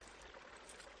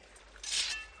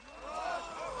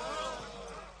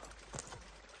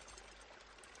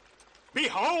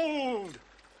Behold!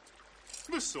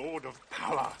 The sword of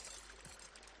power.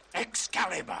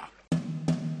 Excalibur.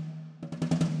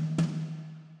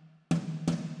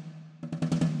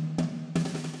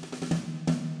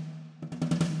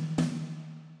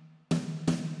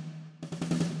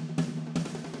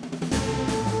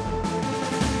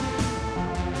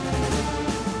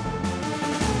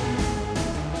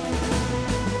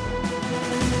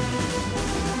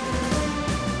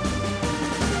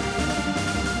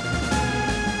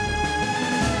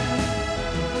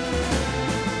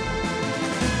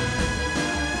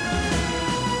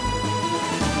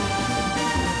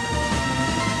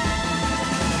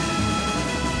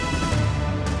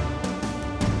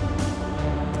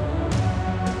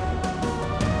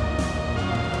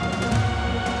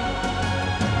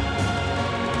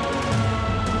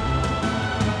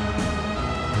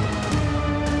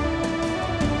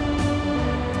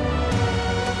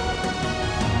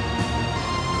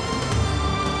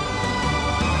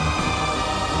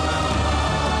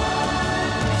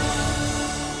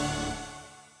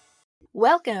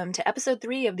 Welcome to episode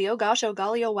 3 of the Oh Gosh, Oh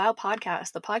Golly, Oh Wow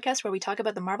podcast, the podcast where we talk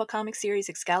about the Marvel Comics series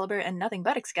Excalibur and nothing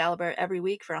but Excalibur every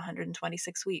week for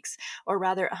 126 weeks, or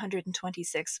rather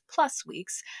 126 plus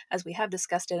weeks, as we have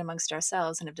discussed it amongst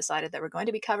ourselves and have decided that we're going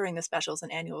to be covering the specials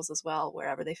and annuals as well,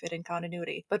 wherever they fit in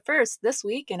continuity. But first, this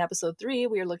week in episode 3,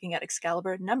 we are looking at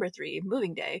Excalibur number 3,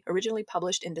 Moving Day, originally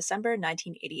published in December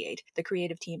 1988. The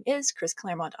creative team is Chris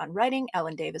Claremont on writing,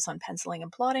 Alan Davis on penciling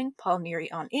and plotting, Paul Neary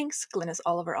on inks, Glynis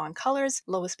Oliver on colors,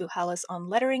 Lois Buhalis on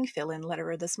lettering, fill-in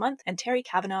letterer this month, and Terry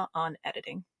Kavanagh on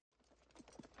editing.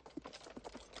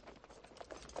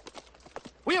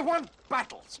 We have won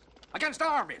battles against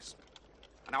armies,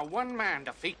 and our one man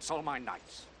defeats all my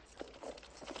knights.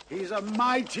 He's a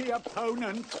mighty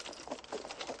opponent.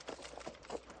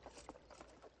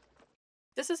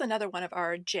 This is another one of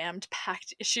our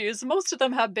jammed-packed issues. Most of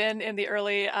them have been in the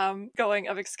early going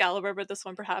of Excalibur, but this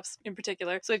one perhaps in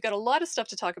particular. So we've got a lot of stuff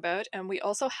to talk about, and we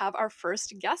also have our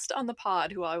first guest on the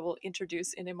pod, who I will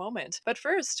introduce in a moment. But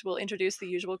first, we'll introduce the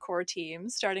usual core team,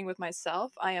 starting with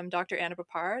myself. I am Dr. Anna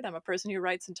Papard. I'm a person who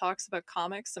writes and talks about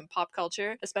comics and pop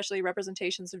culture, especially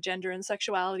representations of gender and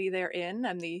sexuality therein.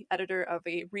 I'm the editor of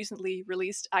a recently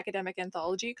released academic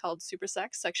anthology called Super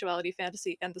Sex, Sexuality,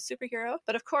 Fantasy, and the Superhero.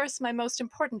 But of course, my most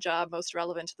important job, most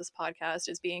relevant to this podcast,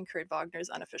 is being Kurt Wagner's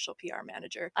unofficial PR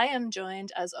manager. I am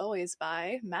joined, as always,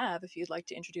 by Mav, if you'd like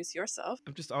to introduce yourself.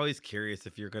 I'm just always curious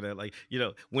if you're gonna,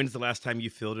 when's the last time you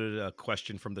fielded a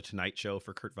question from the Tonight Show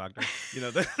for Kurt Wagner?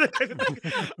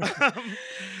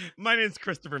 My name is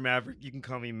Christopher Maverick. You can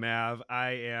call me Mav.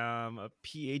 I am a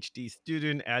PhD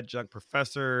student, adjunct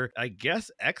professor, I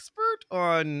guess expert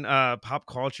on pop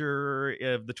culture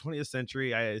of the 20th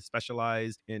century. I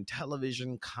specialize in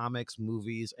television, comics,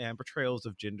 movies, and portrayals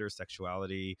of gender,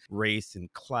 sexuality, race,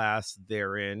 and class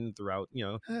therein throughout,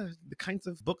 the kinds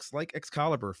of books like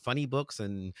Excalibur, funny books,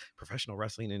 and professional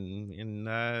wrestling and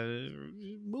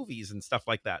movies and stuff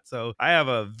like that. So I have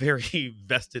a very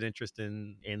vested interest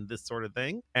in this sort of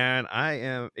thing, and I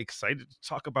am excited to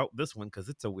talk about this one because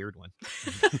it's a weird one.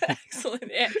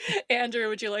 Excellent. Andrew,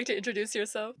 would you like to introduce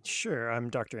yourself? Sure. I'm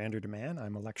Dr. Andrew DeMann.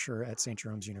 I'm a lecturer at St.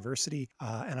 Jerome's University,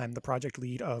 and I'm the project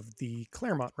lead of the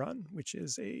Claremont Run, which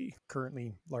is a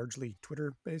currently largely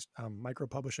Twitter-based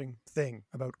micro-publishing thing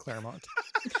about Claremont.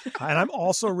 And I'm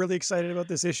also really excited about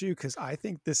this issue because I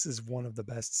think this is one of the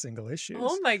best single issues.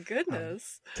 Oh my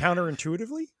goodness.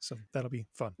 Counterintuitively, so that'll be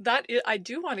fun. I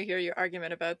do want to hear your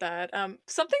argument about that.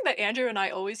 Something that Andrew and I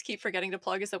always keep forgetting to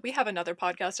plug is that we have another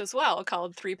podcast as well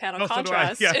called Three Panel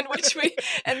Contrast, in which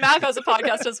and Mav has a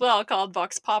podcast as well called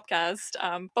Vox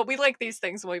Popcast. But we link these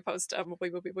things when we post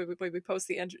we post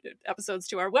the episodes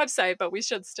to our website, but we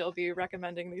should still be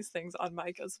recommending these things on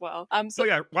mic as well.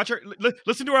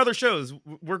 Listen to our other shows.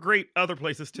 We're great other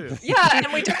places too. Yeah, and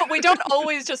we don't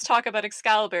always just talk about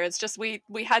Excalibur. It's just we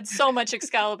had so much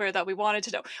Excalibur that we wanted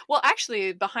to know. Well,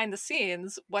 actually, behind the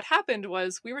scenes, what happened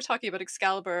was we were talking about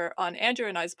Excalibur on Andrew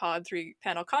and I's pod, Three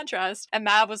Panel Contrast, and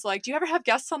Mav was like, "Do you ever have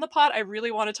guests on the pod? I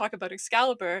really want to talk about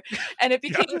Excalibur." And it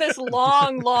became this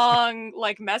long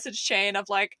message chain of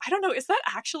I don't know, is that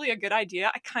actually a good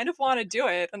idea? I kind of want to do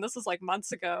it. And this was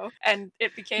months ago, and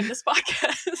it became this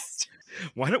podcast.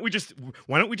 Why don't we just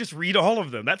read all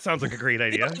of them? That sounds like a great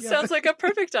idea. It sounds like a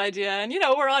perfect idea. And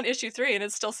we're on issue 3 and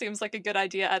it still seems like a good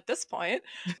idea at this point.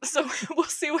 So we'll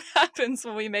see what happens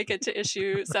when we make it to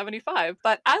issue 75.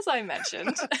 But as I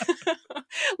mentioned,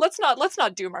 let's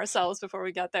not doom ourselves before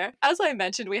we get there. As I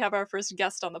mentioned, we have our first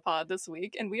guest on the pod this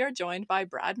week, and we are joined by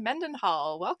Brad Brad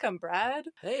Mendenhall. Welcome, Brad.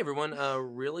 Hey everyone,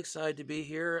 real excited to be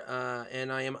here,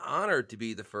 and I am honored to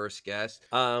be the first guest.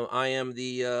 I am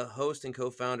the host and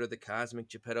co-founder of the Cosmic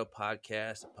Geppetto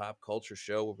podcast, a pop culture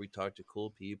show where we talk to cool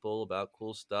people about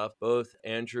cool stuff. Both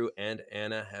Andrew and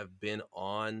Anna have been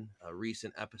on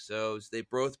recent episodes. They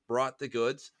both brought the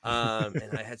goods,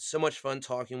 and I had so much fun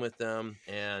talking with them,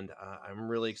 and I'm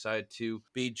really excited to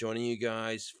be joining you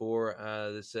guys for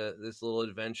this little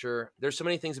adventure. There's so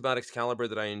many things about Excalibur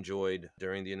that I enjoyed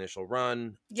during the initial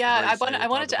run. Yeah, I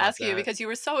wanted to ask you because you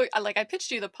were so like I pitched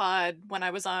you the pod when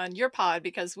I was on your pod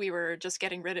because we were just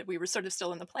we were sort of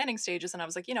still in the planning stages, and I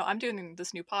was like, I'm doing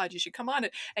this new pod, you should come on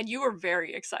it. And you were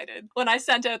very excited when I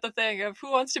sent out the thing of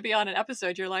who wants to be on an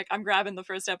episode. You're like, I'm grabbing the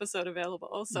first episode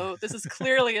available. So this is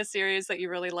clearly a series that you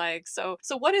really like. So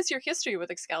what is your history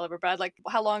with Excalibur, Brad? Like,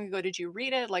 how long ago did you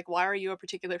read it? Like, why are you a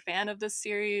particular fan of this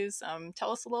series?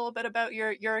 Tell us a little bit about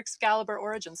your Excalibur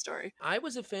origin story. I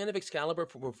was a fan of Excalibur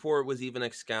before it was even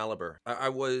Excalibur. I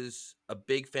was a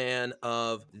big fan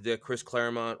of the Chris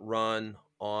Claremont run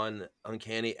on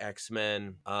Uncanny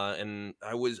X-Men, and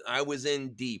I was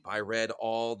in deep. I read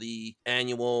all the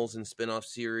annuals and spin-off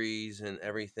series and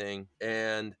everything,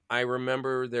 and I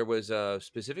remember there was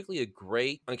specifically a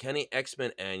great Uncanny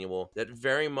X-Men annual that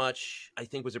very much, I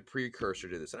think, was a precursor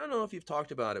to this. I don't know if you've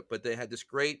talked about it, but they had this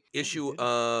great issue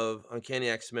of Uncanny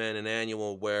X-Men, an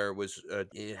annual where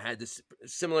it had this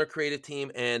similar creative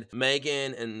team, and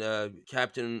Megan and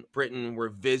Captain Britain were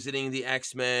visiting the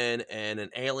X-Men, and an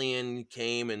alien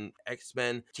came and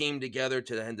X-Men teamed together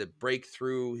to break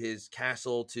through his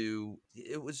castle.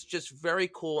 It was just very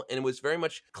cool, and it was very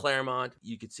much Claremont.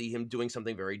 You could see him doing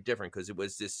something very different because it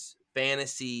was this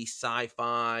fantasy,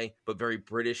 sci-fi, but very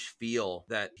British feel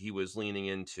that he was leaning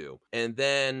into. And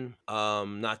then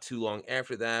not too long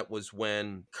after that was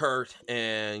when Kurt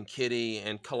and Kitty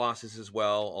and Colossus as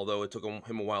well, although it took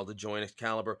him a while to join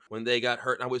Excalibur, when they got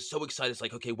hurt. And I was so excited. It's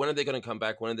like, okay, when are they going to come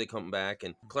back? When are they coming back?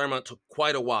 And Claremont took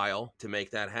quite a while to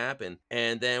make that happen.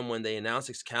 And then when they announced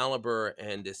Excalibur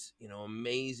and this,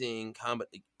 amazing combat,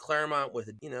 Claremont with,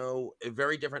 a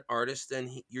very different artist than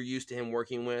you're used to him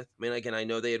working with. I mean, again, I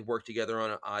know they had worked together on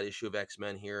an odd issue of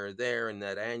X-Men here or there in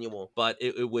that annual, but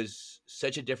it was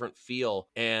such a different feel.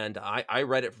 And I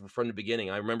read it from the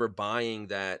beginning. I remember buying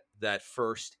that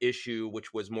first issue,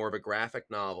 which was more of a graphic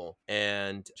novel,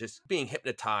 and just being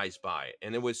hypnotized by it.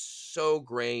 And it was so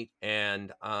great.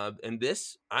 And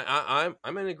this,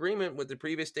 I'm in agreement with the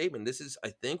previous statement. This is, I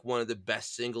think, one of the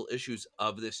best single issues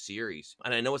of this series.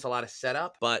 And I know it's a lot of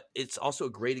setup, but it's also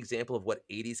a great example of what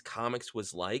 80s comics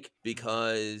was like,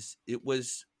 because it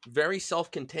was very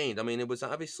self-contained. I mean, it was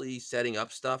obviously setting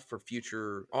up stuff for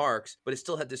future arcs, but it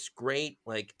still had this great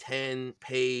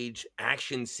 10-page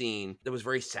action scene that was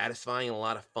very satisfying and a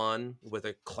lot of fun with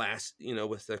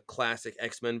with the classic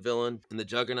X-Men villain and the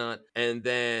Juggernaut. And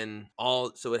then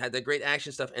so it had that great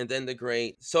action stuff and then the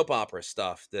great soap opera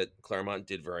stuff that Claremont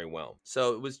did very well.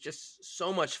 So it was just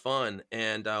so much fun.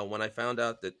 And when I found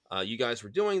out that you guys were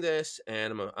doing this,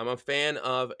 and I'm a fan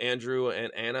of Andrew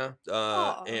and Anna,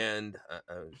 and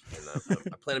I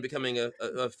plan on becoming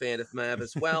a fan of Mav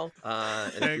as well.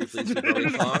 And briefly,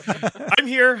 I'm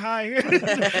here.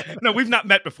 Hi. No, we've not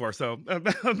met before, so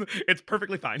it's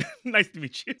perfectly fine. Nice to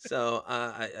meet you. So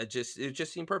it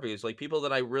just seemed perfect. It's like people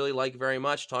that I really like very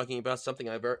much talking about something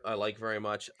I like very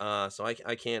much. So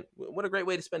I can't. What a great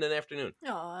way to spend an afternoon.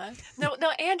 Aw. No,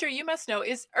 Andrew, you must know.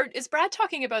 Is Brad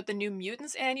talking about the New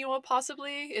Mutants annual?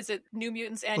 Possibly, is it New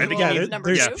Mutants annual?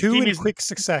 Number there's 2? two in quick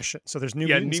succession. So there's New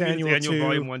Mutants annual 2,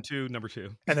 volume 1, 2, number 2,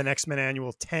 and then X-Men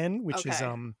annual 10, which is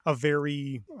a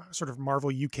very sort of Marvel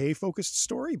UK focused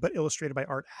story, but illustrated by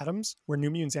Art Adams, where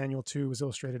New Mutants annual 2 was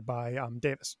illustrated by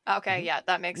Davis. Okay, yeah,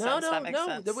 that makes sense. That makes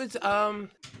sense. There was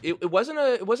it wasn't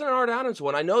an Art Adams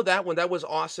one. I know that one. That was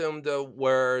awesome.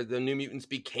 Where the New Mutants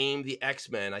became the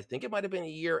X-Men. I think it might have been a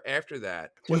year after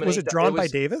that. Was it drawn by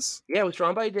Davis? Yeah, it was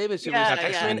drawn by Davis. It was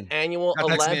X-Men annual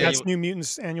 11. That's New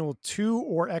Mutants annual 2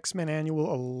 or X-Men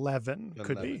annual 11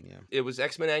 could be. Yeah. It was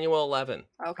X-Men annual 11.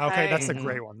 Okay, that's a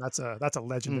great one. That's a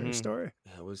legendary story.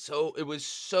 It was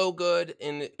so good,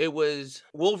 and it was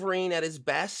Wolverine at his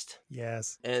best.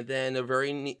 Yes. And then a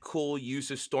very cool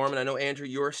use of Storm. And I know, Andrew,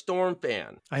 you're a Storm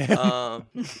fan. I am.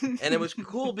 And it was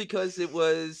cool because it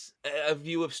was a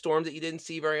view of Storm that you didn't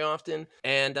see very often.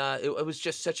 And it was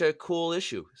just such a cool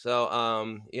issue.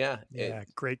 So, yeah.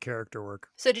 Great character work.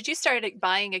 So did you start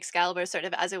buying Excalibur sort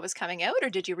of as it was coming out, or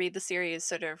did you read the series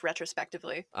sort of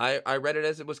retrospectively? I read it it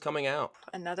as it was coming out.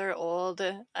 Another old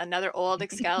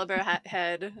Excalibur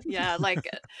head. Yeah, like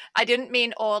I didn't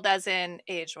mean old as in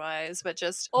age-wise, but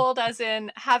just old as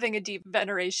in having a deep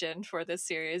veneration for this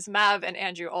series. Mav and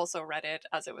Andrew also read it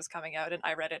as it was coming out, and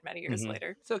I read it many years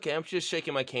later. It's okay. I'm just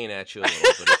shaking my cane at you a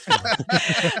little bit.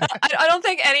 I don't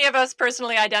think any of us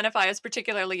personally identify as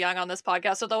particularly young on this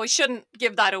podcast, although we shouldn't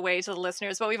give that away to the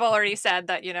listeners. But we've already said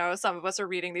that, you know, some of us are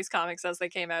reading these comics as they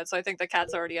came out, so I think the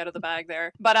cat's already out of the bag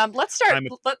there. But let's start.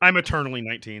 I'm eternally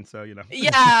 19, so you know.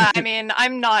 Yeah, I mean,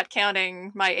 I'm not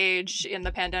counting my age in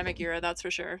the pandemic era, that's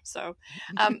for sure. So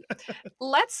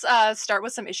let's start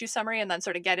with some issue summary and then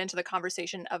sort of get into the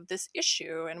conversation of this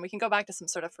issue. And we can go back to some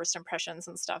sort of first impressions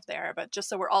and stuff there. But just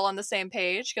so we're all on the same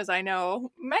page, because I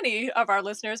know many of our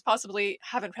listeners possibly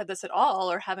haven't read this at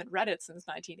all or haven't read it since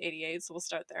 1988. So we'll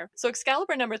start there. So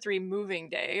Excalibur #3 Moving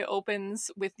Day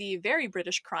opens with the very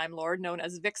British crime lord known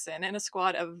as Vixen and a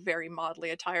squad of very motley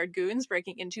attired goons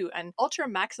breaking into an ultra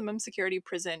maximum security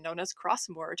prison known as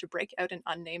Crossmoor to break out an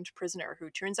unnamed prisoner who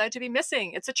turns out to be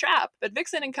missing. It's a trap. But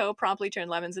Vixen and co. promptly turn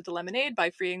lemons into lemonade by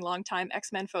freeing longtime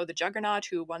X-Men foe the Juggernaut,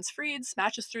 who, once freed,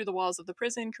 smashes through the walls of the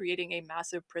prison, creating a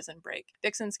massive prison break.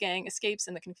 Vixen's gang escapes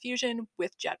in the confusion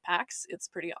with jetpacks. It's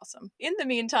pretty awesome. In the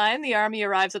meantime, the army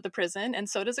arrives at the prison, and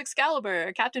so does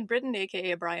Excalibur. Captain Britain,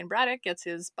 aka Brian Braddock, gets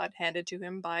his butt handed to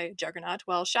him by Juggernaut,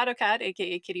 while Shadowcat,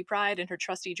 aka Kitty Pryde, and her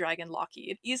trusty dragon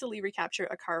Lockheed easily recapture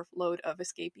a carload of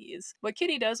escapees. What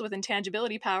Kitty does with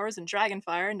intangibility powers and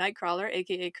dragonfire, Nightcrawler,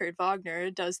 aka Kurt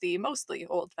Wagner, does the mostly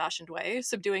old-fashioned way,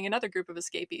 subduing another group of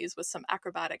escapees with some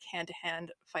acrobatic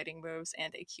hand-to-hand fighting moves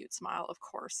and a cute smile, of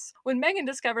course. When Megan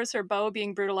discovers her beau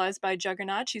being brutalized by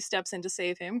Juggernaut, she steps in to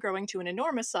save him, growing to an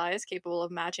enormous size capable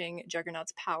of matching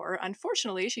Juggernaut's power.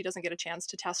 Unfortunately, she doesn't get a chance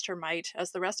to test her might,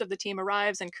 as the rest of the team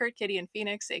arrives, and Kurt, Kitty, and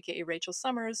Phoenix, aka Rachel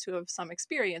Summers, who have some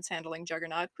experience handling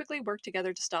Juggernaut, quickly work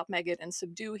together to stop Megan and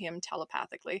subdue him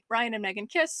telepathically. Brian and Megan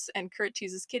kiss, and Kurt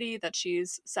teases Kitty that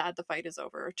she's sad the fight is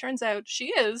over. Turns out she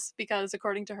is, because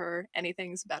according to her,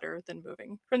 anything's better than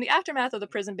moving. From the aftermath of the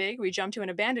prison break, we jump to an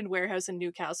abandoned warehouse in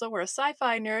Newcastle where a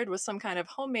sci-fi nerd with some kind of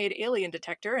homemade alien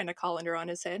detector and a colander on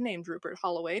his head named Rupert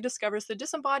Holloway discovers the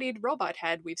disembodied robot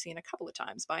head we've seen a couple of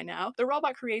times by now. The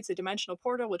robot creates a dimensional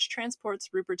portal which transports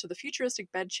Rupert to the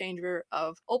futuristic bedchamber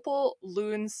of Opal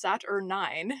Loon Saturn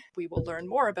 9. We will learn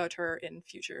more about her in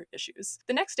future issues.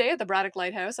 The next day at the Braddock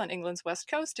Lighthouse on England's west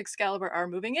coast, Excalibur are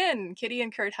moving in. Kitty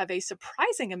and Kurt have a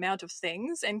surprising amount of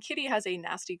things, and Kitty has a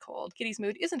nasty cold. Kitty's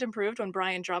mood isn't improved when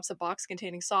Brian drops a box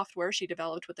containing software she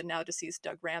developed with the now-deceased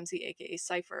Doug Ramsey, aka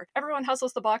Cypher. Everyone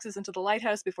hustles the boxes into the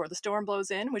lighthouse before the storm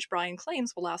blows in, which Brian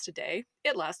claims will last a day.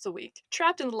 It lasts a week.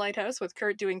 Trapped in the lighthouse with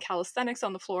Kurt doing calisthenics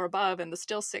on the floor above and the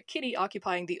still sick Kitty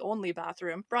occupying the only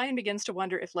bathroom, Brian begins to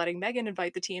wonder if letting Megan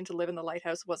invite the team to live in the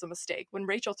lighthouse was a mistake. When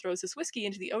Rachel throws his whiskey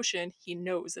into the ocean, he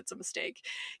knows it's a mistake.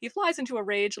 He flies into a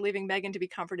rage, leaving Megan to be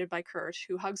comforted by Kurt,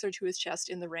 who hugs her to his chest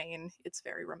in the rain. It's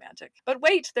very romantic. But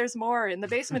wait, there's more. In the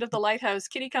basement of the lighthouse,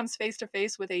 Kitty comes face to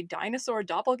face with a dinosaur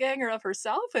doppelganger of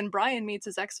herself, and Brian meets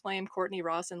his ex-flame Courtney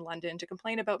Ross in London to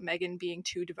complain about Megan being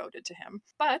too devoted to him.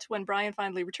 But when Brian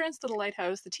finally returns to the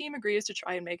lighthouse, the team agrees to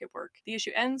try and make it work. The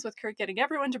issue ends with Kurt getting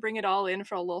everyone to bring it all in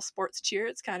for a little sports cheer.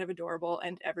 It's kind of adorable,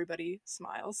 and everybody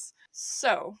smiles.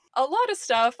 So, a lot of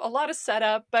stuff, a lot of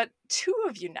setup, but two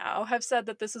of you now have said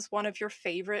that this is one of your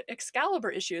favorite Excalibur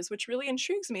issues, which really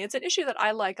intrigues me. It's an issue that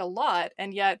I like a lot,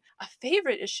 and yet a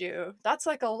favorite issue, that's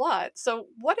like a lot. So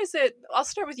what is it, I'll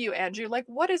start with you, Andrew,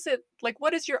 what is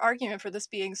your argument for this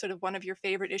being sort of one of your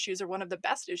favorite issues or one of the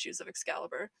best issues of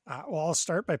Excalibur? Well, I'll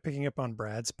start by picking up on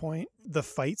Brad's point. The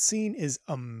fight scene is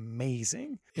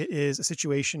amazing. It is a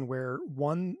situation where,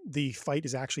 one, the fight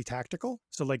is actually tactical.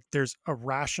 So there's a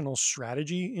rational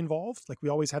strategy involved. We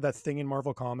always have that thing in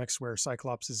Marvel Comics where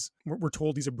Cyclops we're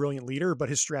told he's a brilliant leader, but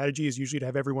his strategy is usually to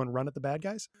have everyone run at the bad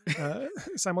guys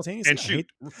simultaneously. And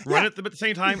shoot. Run at them at the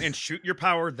same time and shoot your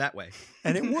power that way.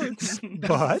 And it works.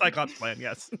 But Cyclops' plan,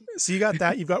 yes. So you got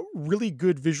that. You've got really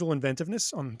good visual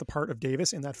inventiveness on the part of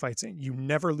Davis in that fight scene. You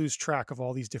never lose track of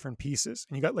all these different pieces.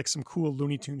 And you got some cool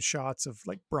Looney Tunes shots of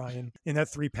Brian in that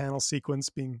 3-panel sequence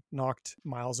being knocked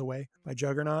miles away by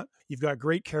Juggernaut. You've got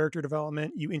great character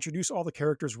development. You introduce all the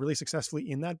characters really successfully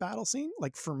in that battle scene.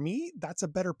 For me, that's a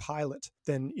better pilot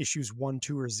than issues 1,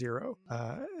 2, or 0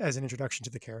 as an introduction to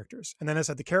the characters. And then as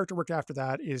I said, the character work after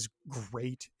that is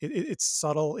great. It's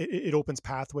subtle. It opens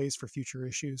pathways for future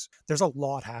issues. There's a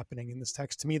lot happening in this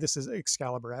text. To me, this is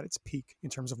Excalibur at its peak in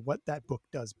terms of what that book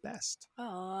does best.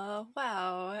 Oh,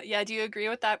 wow. Yeah, do you agree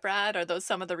with that, Brad? Are those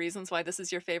some of the reasons why this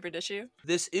is your favorite issue?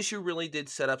 This issue really did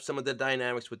set up some of the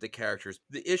dynamics with the characters.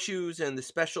 The issues and the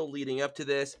special leading up to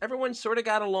this, everyone sort of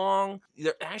got along.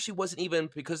 There actually wasn't even,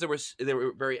 because because they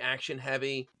were very action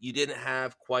heavy. You didn't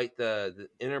have quite the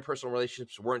interpersonal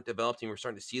relationships weren't developed. And you were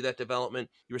starting to see that development.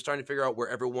 You were starting to figure out where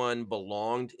everyone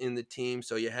belonged in the team.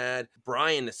 So you had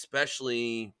Brian,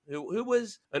 especially, who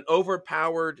was an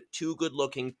overpowered, too good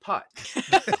looking putt.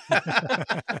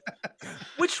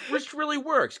 Which really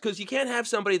works, because you can't have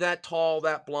somebody that tall,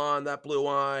 that blonde, that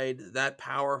blue-eyed, that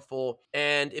powerful.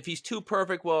 And if he's too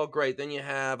perfect, well, great. Then you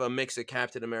have a mix of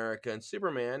Captain America and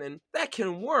Superman, and that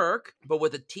can work. But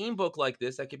with a team book like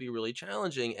this, that could be really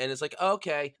challenging. And it's like,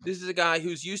 okay, this is a guy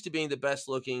who's used to being the best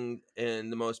looking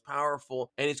and the most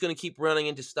powerful, and he's going to keep running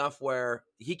into stuff where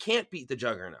he can't beat the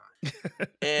Juggernaut.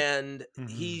 And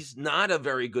he's not a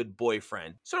very good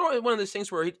boyfriend. Sort of one of those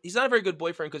things where he's not a very good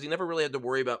boyfriend because he never really had to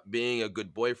worry about being a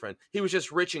good boyfriend. He was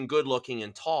just rich and good looking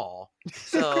and tall.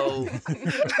 So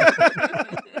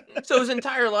his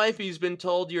entire life he's been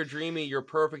told you're dreamy, you're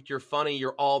perfect, you're funny,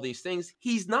 you're all these things.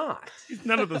 He's not. He's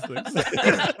none of those things.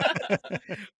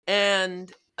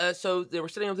 And so they were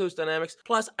setting up those dynamics.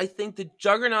 Plus, I think the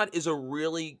Juggernaut is a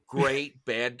really great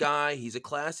bad guy. He's a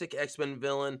classic X-Men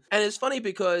villain. And it's funny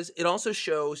because it also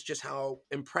shows just how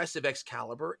impressive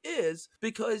Excalibur is,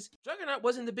 because Juggernaut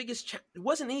wasn't the biggest,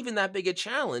 wasn't even that big a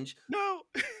challenge. No.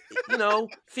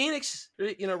 Phoenix,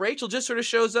 Rachel just sort of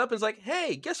shows up and is like,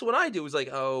 hey, guess what I do? Is like,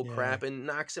 oh, crap, and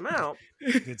knocks him out.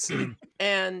 Good scene.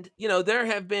 And, there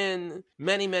have been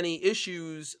many, many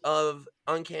issues of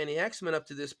Uncanny X-Men up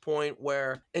to this point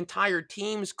where entire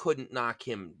teams couldn't knock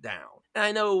him down. And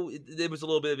I know it was a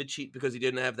little bit of a cheat because he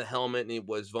didn't have the helmet and he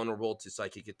was vulnerable to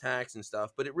psychic attacks and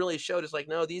stuff, but it really showed us like,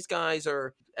 no, these guys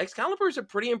Excalibur is a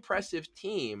pretty impressive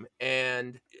team.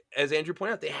 And as Andrew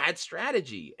pointed out, they had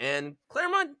strategy. And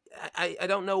Claremont, I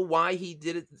don't know why he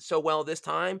did it so well this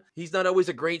time. He's not always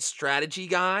a great strategy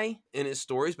guy in his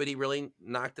stories, but he really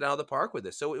knocked it out of the park with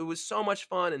this. So it was so much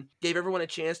fun and gave everyone a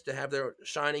chance to have their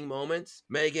shining moments.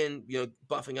 Megan,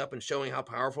 buffing up and showing how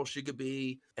powerful she could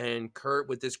be. And Kurt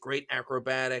with this great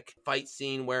acrobatic fight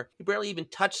scene where he barely even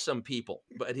touched some people,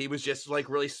 but he was just like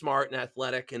really smart and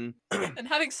athletic and and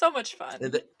having so much fun.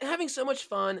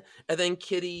 And then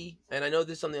Kitty, and I know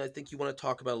this is something I think you want to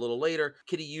talk about a little later,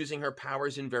 Kitty using her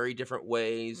powers in very different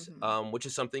ways, which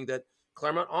is something that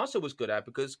Claremont also was good at,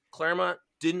 because Claremont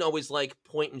didn't always like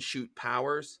point and shoot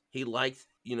powers. He liked,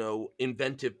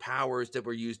 inventive powers that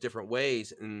were used different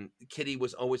ways. And Kitty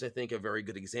was always, I think, a very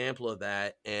good example of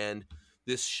that. And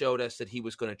this showed us that he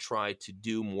was going to try to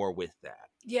do more with that.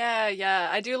 Yeah.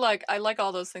 I like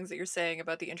all those things that you're saying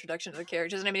about the introduction of the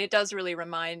characters. And I mean, it does really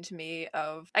remind me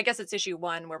of, I guess it's issue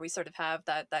 1 where we sort of have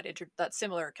that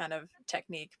similar kind of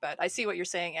technique. But I see what you're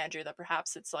saying, Andrew, that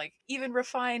perhaps it's like even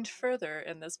refined further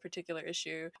in this particular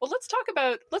issue. Well, let's talk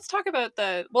about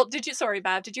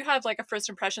Matt, did you have like a first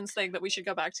impressions thing that we should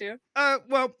go back to?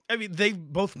 Well, I mean, they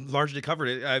both largely covered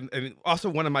it. I mean, also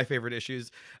one of my favorite issues.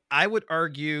 I would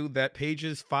argue that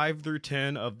pages 5 through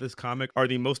 10 of this comic are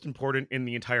the most important in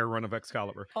the entire run of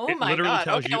Excalibur. Oh my God.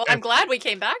 Okay, well, I'm glad we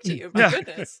came back to you. My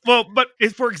goodness. Well, but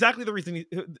it's for exactly the reason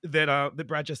that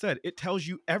Brad just said. It tells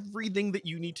you everything that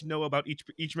you need to know about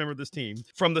each member of this team.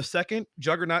 From the second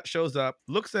Juggernaut shows up,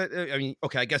 looks at,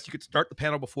 I guess you could start the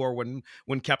panel before when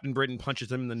Captain Britain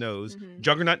punches him in the nose.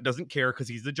 Juggernaut doesn't care because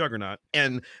he's the Juggernaut.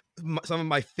 And some of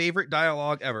my favorite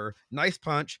dialogue ever: nice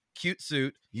punch, cute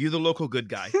suit, you the local good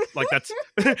guy. Like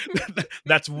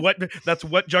that's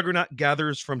what Juggernaut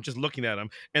gathers from just looking at him.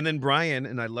 And then Brian,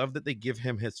 and I love that they give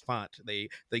him his font. They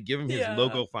give him his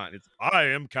logo font. It's I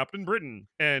am Captain Britain.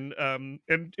 And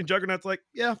Juggernaut's like,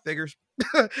 yeah, figures.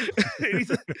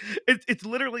 It's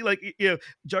literally like,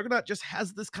 Juggernaut just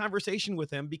has this conversation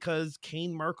with him because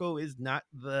Kane Marco is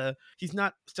he's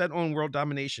not set on world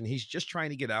domination. He's just trying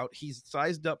to get out. He's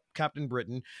sized up Captain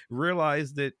Britain,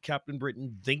 realized that Captain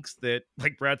Britain thinks that,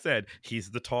 like Brad said,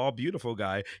 he's the tall, beautiful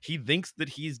guy. He thinks that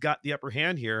he's got the upper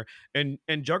hand here. And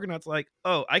Juggernaut's like,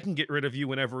 oh, I can get rid of you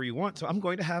whenever you want. So I'm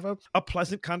going to have a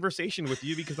pleasant conversation with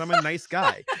you because I'm a nice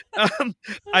guy.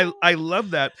 I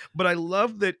love that. But I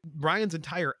love that Brian's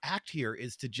entire act here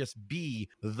is to just be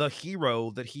the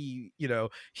hero that he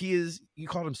is. You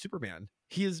called him Superman.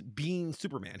 He is being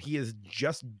Superman. He is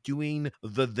just doing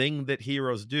the thing that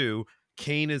heroes do.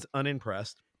 Kane is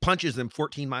unimpressed, punches him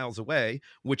 14 miles away,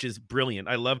 which is brilliant.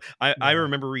 I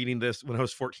remember reading this when I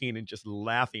was 14 and just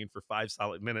laughing for 5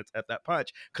 solid minutes at that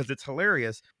punch because it's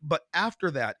hilarious. But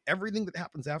after that, everything that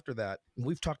happens after that,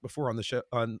 we've talked before on the show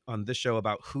on this show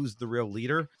about who's the real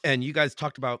leader, and you guys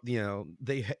talked about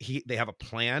they have a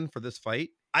plan for this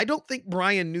fight. I don't think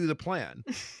Brian knew the plan.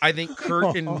 I think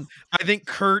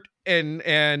Kurt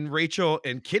and Rachel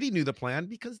and Kitty knew the plan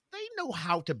because they know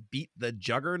how to beat the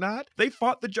Juggernaut. They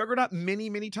fought the Juggernaut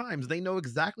many times. They know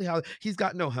exactly how. He's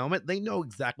got no helmet. They know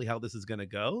exactly how this is going to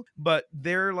go. But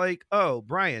they're like, "Oh,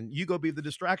 Brian, you go be the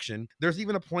distraction." There's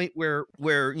even a point where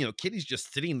Kitty's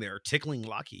just sitting there tickling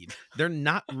Lockheed. They're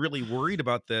not really worried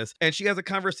about this, and she has a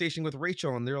conversation with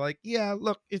Rachel, and they're like, "Yeah,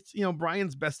 look, it's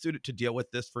Brian's best suited to deal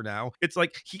with this for now. It's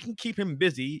like he can keep him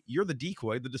busy. You're the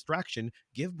decoy, the distraction.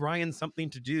 Give Brian something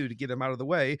to do to get him out of the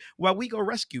way while we go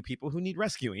rescue people who need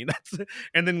rescuing."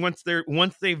 And then once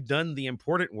they've done the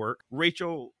important work,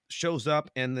 Rachel shows up,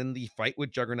 and then the fight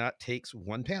with Juggernaut takes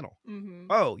one panel. Mm-hmm.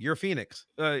 Oh, you're Phoenix.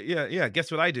 Yeah.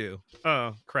 Guess what I do?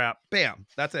 Oh, crap. Bam.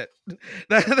 That's it.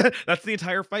 That's the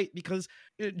entire fight, because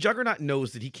Juggernaut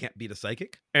knows that he can't beat a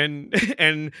psychic,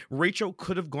 and Rachel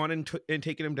could have gone and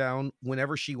taken him down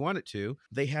whenever she wanted to.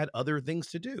 They had other things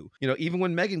to do. Even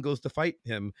when Megan goes to fight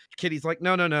him, Kitty's like,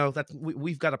 no.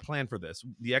 We've got a plan for this.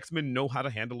 The X-Men know how to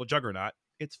handle a Juggernaut.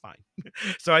 It's fine.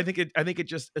 So I think it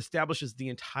just establishes the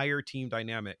entire team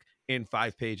dynamic in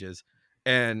 5 pages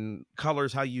and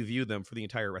colors how you view them for the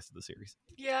entire rest of the series.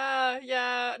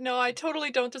 Yeah. No, I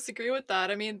totally don't disagree with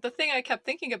that. I mean, the thing I kept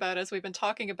thinking about as we've been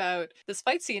talking about this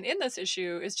fight scene in this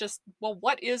issue is just, well,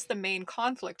 what is the main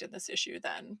conflict in this issue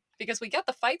then? Because we get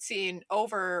the fight scene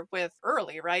over with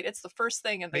early, right? It's the first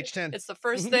thing in Page 10. It's the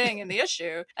first thing in the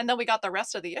issue, and then we got the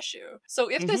rest of the issue. So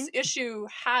if this issue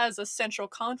has a central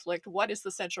conflict, what is the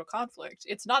central conflict?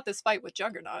 It's not this fight with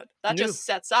Juggernaut. That just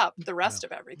sets up the rest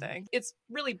of everything. It's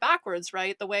really backwards,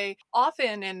 right? The way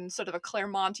often in sort of a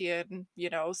Claremontian,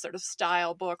 sort of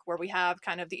style book where we have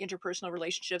kind of the interpersonal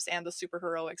relationships and the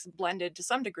superheroics blended to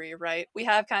some degree, right? We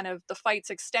have kind of the fights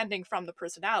extending from the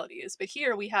personalities. But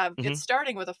here we have it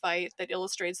starting with a fight that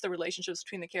illustrates the relationships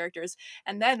between the characters,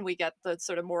 and then we get the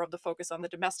sort of more of the focus on the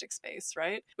domestic space,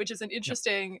 right? Which is an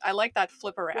interesting, I like that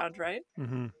flip around, right?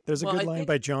 Mm-hmm. There's a good line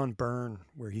by John Byrne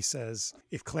where he says,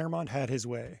 if Claremont had his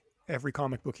way, every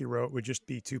comic book he wrote would just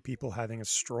be 2 people having a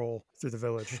stroll through the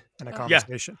village and a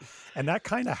conversation. And that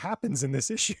kind of happens in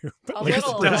this issue. But a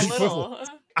little.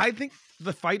 I think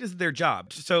the fight is their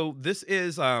job. So this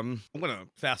is I'm gonna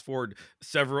fast forward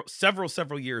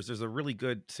several years. There's a really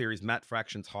good series, Matt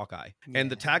Fraction's Hawkeye,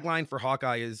 and the tagline for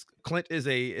Hawkeye is Clint is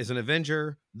an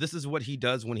Avenger. This is what he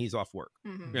does when he's off work.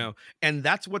 And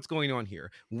that's what's going on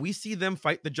here. We see them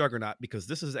fight the Juggernaut because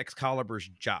this is Excalibur's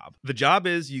job. The job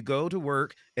is you go to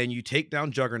work and you take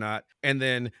down Juggernaut, and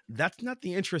then that's not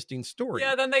the interesting story.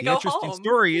 Yeah, then they go home.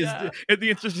 The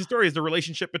interesting story is the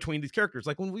relationship between these characters.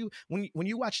 Like when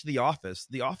you watch The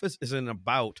Office isn't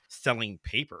about selling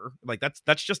paper. Like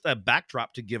that's just a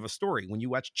backdrop to give a story. When you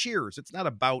watch Cheers, it's not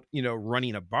about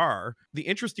running a bar. The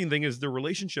interesting thing is the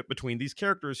relationship between these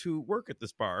characters who work at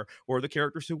this bar, or the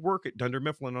characters who work at Dunder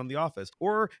Mifflin on The Office,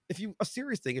 or a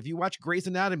serious thing, if you watch Grey's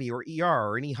Anatomy or ER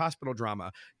or any hospital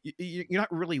drama, you're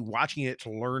not really watching it to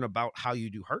learn about how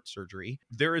you do heart surgery.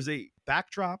 There is a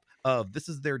backdrop of this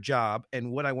is their job,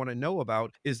 and what I want to know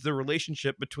about is the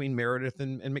relationship between Meredith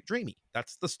and McDreamy.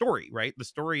 That's the story, right? The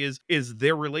story is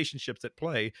their relationships at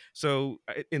play. So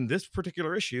in this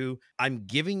particular issue, I'm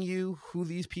giving you who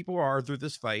these people are through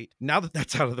this fight. Now that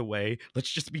that's out of the way, let's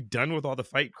just be done with all the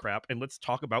fight crap, and let's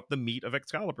talk about the meat of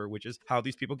Excalibur, which is how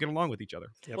these people get along with each other.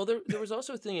 Yep. Well, there was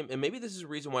also a thing, and maybe this is the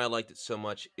reason why I liked it so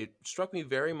much. It struck me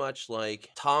very much like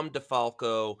Tom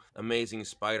DeFalco Amazing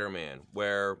Spider-Man,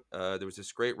 where there was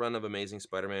this great run of Amazing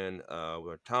Spider-Man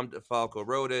where Tom DeFalco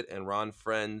wrote it and Ron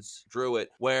Frenz drew it,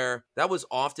 where that was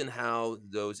often how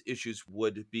those issues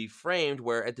would be framed,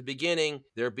 where at the beginning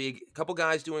there'd be a couple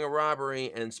guys doing a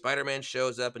robbery and Spider-Man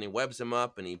shows up and he webs them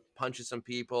up and he punches some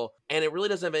people, and it really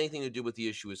doesn't have anything to do with the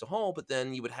issue as a whole, but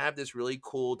then you would have this really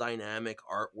cool dynamic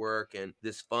artwork and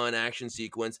this fun action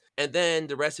sequence, and then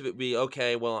the rest of it would be,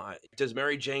 okay, well, does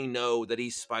Mary Jane know that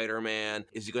he's Spider-Man?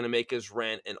 Is he going to make his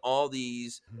rent? And all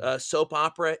these soap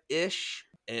opera-ish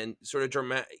and sort of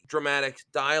dramatic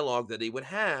dialogue that he would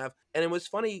have. And it was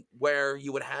funny where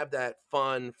you would have that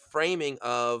fun framing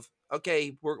of,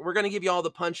 okay, we're going to give you all the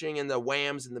punching and the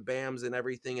whams and the bams and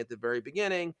everything at the very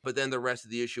beginning, but then the rest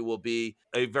of the issue will be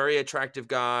a very attractive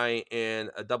guy in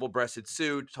a double-breasted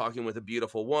suit talking with a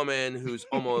beautiful woman who's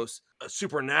almost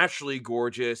supernaturally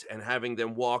gorgeous, and having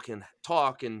them walk and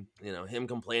talk, and him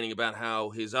complaining about how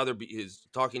his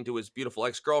talking to his beautiful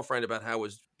ex-girlfriend about how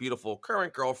his beautiful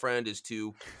current girlfriend is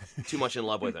too much in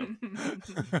love with him.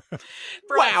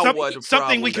 Wow, what a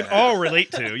something we can all relate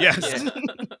to. Yes. Yeah.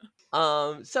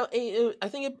 I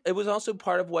think it was also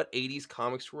part of what 80s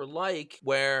comics were like,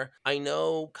 where I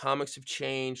know comics have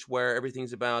changed, where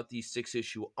everything's about these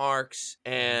 6-issue arcs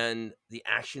and the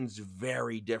action's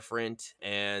very different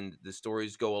and the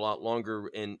stories go a lot longer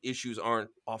and issues aren't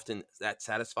often that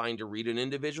satisfying to read an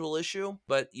individual issue.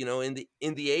 But, in the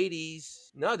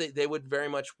 80s, no, they would very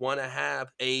much want to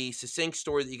have a succinct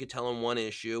story that you could tell in one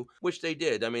issue, which they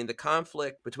did. I mean, the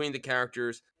conflict between the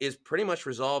characters is pretty much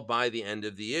resolved by the end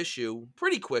of the issue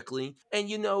pretty quickly. And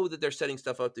you know that they're setting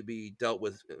stuff up to be dealt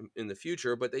with in the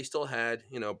future, but they still had,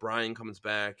 Brian comes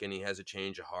back and he has a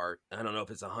change of heart. I don't know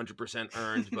if it's 100%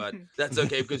 earned, but that's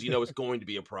okay because it's going to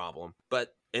be a problem.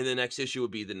 But and the next issue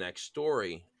would be the next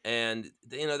story. And,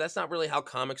 that's not really how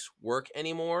comics work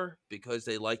anymore because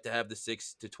they like to have the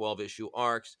 6 to 12 issue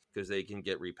arcs because they can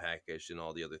get repackaged and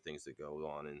all the other things that go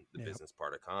on in the business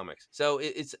part of comics. So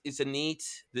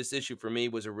this issue for me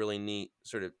was a really neat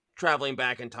sort of traveling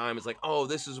back in time. It's like, oh,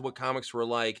 this is what comics were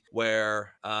like,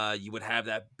 where you would have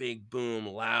that big boom,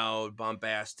 loud,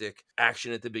 bombastic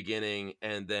action at the beginning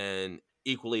and then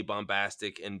equally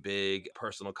bombastic and big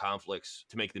personal conflicts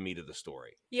to make the meat of the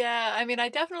story. Yeah, I mean,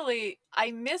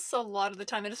 I miss a lot of the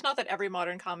time, and it's not that every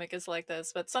modern comic is like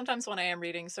this, but sometimes when I am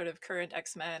reading sort of current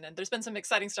X-Men, and there's been some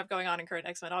exciting stuff going on in current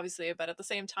X-Men, obviously, but at the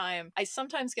same time, I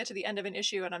sometimes get to the end of an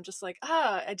issue and I'm just like,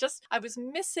 I was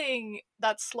missing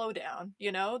that slowdown,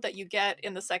 that you get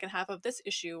in the second half of this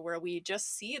issue where we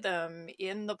just see them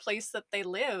in the place that they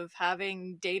live,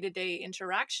 having day-to-day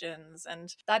interactions,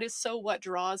 and that is so what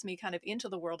draws me kind of into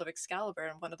the world of Excalibur,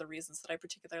 and one of the reasons that I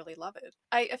particularly love it.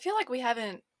 I feel like we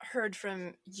haven't heard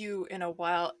from you in a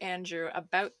while, Andrew,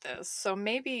 about this. So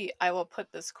maybe I will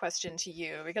put this question to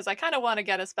you because I kind of want to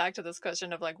get us back to this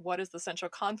question of like, what is the central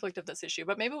conflict of this issue?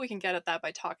 But maybe we can get at that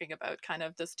by talking about kind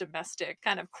of this domestic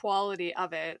kind of quality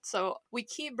of it. So we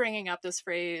keep bringing up this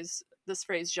phrase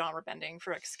genre bending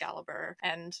for Excalibur.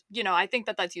 And, I think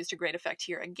that that's used to great effect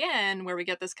here again, where we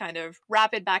get this kind of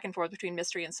rapid back and forth between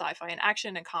mystery and sci-fi and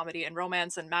action and comedy and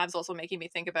romance. And Mav's also making me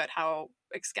think about how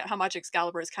much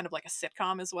Excalibur is kind of like a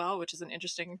sitcom as well, which is an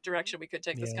interesting direction we could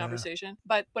take this conversation.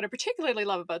 But what I particularly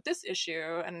love about this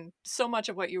issue, and so much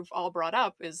of what you've all brought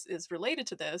up is related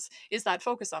to this, is that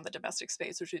focus on the domestic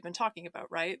space, which we've been talking about,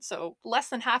 right? So less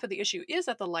than half of the issue is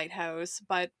at the lighthouse,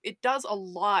 but it does a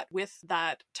lot with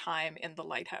that time in the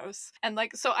lighthouse. And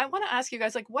so I want to ask you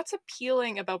guys, what's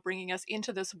appealing about bringing us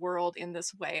into this world in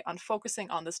this way, on focusing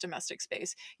on this domestic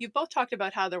space? You've both talked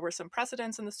about how there were some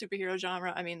precedents in the superhero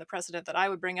genre. I mean, the precedent that I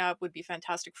would bring up would be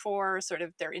Fantastic Four, sort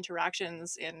of their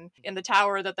interactions in the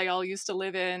tower that they all used to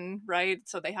live in, right?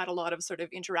 So they had a lot of sort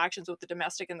of interactions with the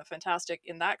domestic and the fantastic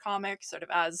in that comic, sort of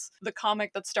as the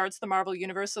comic that starts the Marvel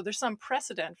universe. So there's some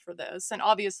precedent for this. And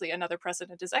obviously another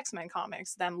precedent is X-Men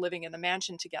comics, them living in the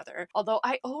mansion together. Although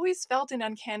I always felt in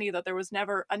Uncanny that there was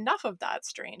never enough of that,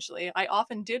 strangely. I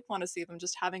often did want to see them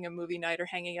just having a movie night or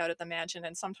hanging out at the mansion,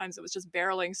 and sometimes it was just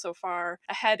barreling so far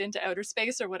ahead into outer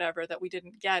space or whatever that we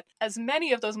didn't get as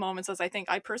many of those moments as I think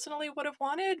I personally would have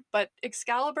wanted. But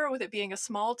Excalibur, with it being a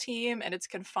small team and it's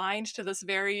confined to this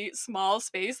very small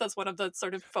space, that's one of the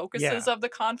sort of focuses of the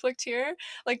conflict here.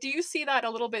 Do you see that a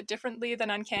little bit differently than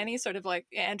Uncanny, sort of like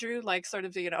Andrew, sort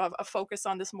of, a focus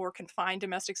on this more confined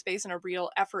domestic space and a real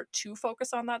effort to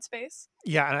focus on that space?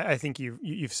 Yeah, and I think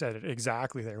you've said it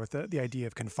exactly there with the idea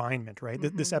of confinement, right?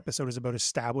 Mm-hmm. This episode is about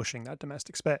establishing that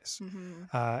domestic space,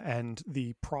 and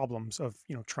the problems of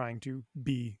trying to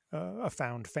be a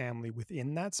found family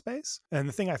within that space. And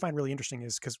the thing I find really interesting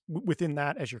is because within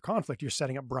that, as your conflict, you're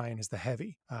setting up Brian as the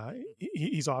heavy.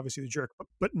 He's obviously the jerk,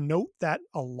 but note that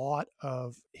a lot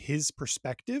of his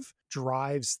perspective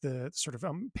drives the sort of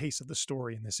pace of the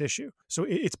story in this issue. So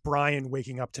it's Brian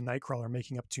waking up to Nightcrawler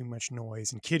making up too much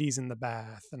noise, and Kitty's in the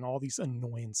bath, and all these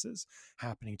annoyances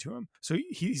happening to him. So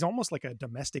he's almost like a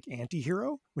domestic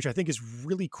anti-hero, which I think is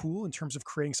really cool in terms of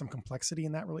creating some complexity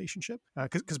in that relationship.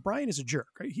 Because Brian is a jerk,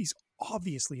 right? He's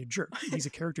obviously a jerk. He's a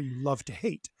character you love to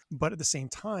hate. But at the same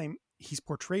time, he's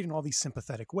portrayed in all these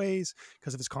sympathetic ways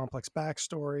because of his complex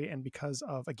backstory and because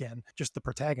of, again, just the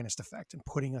protagonist effect and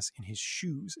putting us in his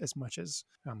shoes as much as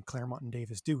Claremont and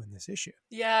Davis do in this issue.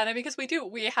 Yeah, and because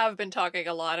we have been talking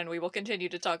a lot and we will continue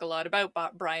to talk a lot about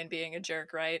Brian being a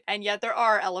jerk, right? And yet there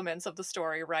are elements of the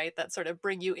story, right, that sort of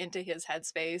bring you into his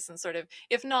headspace and sort of,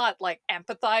 if not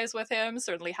empathize with him,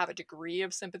 certainly have a degree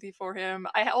of sympathy for him.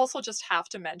 I also just have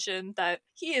to mention that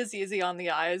he is easy on the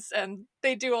eyes, and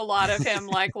They do a lot of him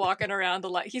like walking around the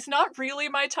light. He's not really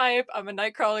my type. I'm a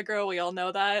Nightcrawler girl. We all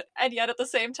know that. And yet at the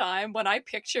same time, when I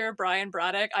picture Brian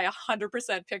Braddock, I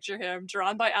 100% picture him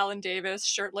drawn by Alan Davis,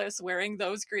 shirtless, wearing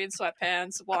those green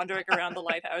sweatpants, wandering around the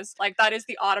lighthouse. Like that is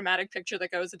the automatic picture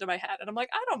that goes into my head. And I'm like,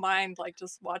 I don't mind like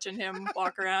just watching him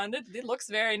walk around. It looks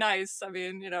very nice. I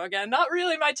mean, again, not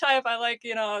really my type. I like,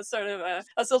 sort of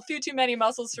a few too many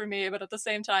muscles for me, but at the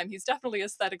same time, he's definitely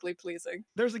aesthetically pleasing.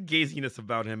 There's a gaziness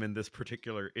about him in this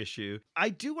particular issue. I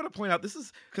do want to point out, this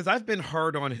is because I've been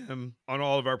hard on him on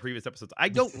all of our previous episodes. I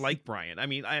don't like Brian. I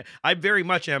mean, I very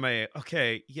much am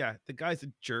okay, yeah, the guy's a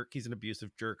jerk. He's an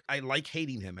abusive jerk. I like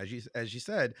hating him, as you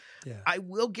said. Yeah. I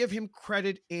will give him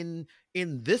credit in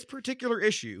this particular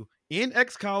issue. In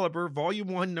Excalibur Volume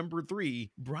 1, Number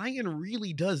 3, Brian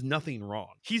really does nothing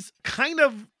wrong. He's kind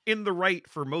of in the right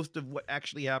for most of what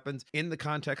actually happens in the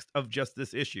context of just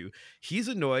this issue. He's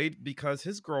annoyed because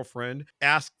his girlfriend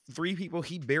asked 3 people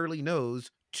he barely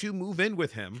knows to move in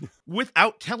with him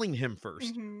without telling him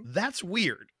first. Mhm. That's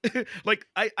weird. Like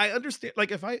I understand,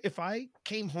 like if I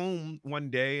came home one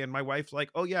day and my wife's like,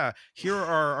 oh yeah, here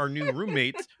are our new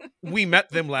roommates, we met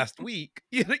them last week,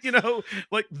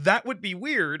 like that would be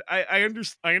weird. I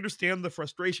understand the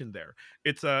frustration there.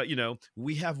 It's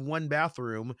we have one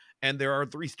bathroom and there are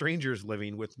 3 strangers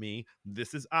living with me.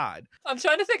 This is odd. I'm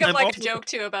trying to think of I'm like also- a joke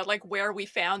too about like where we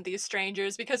found these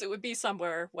strangers, because it would be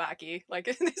somewhere wacky. Like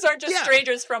these aren't just Yeah.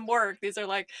 strangers from work. These are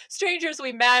like strangers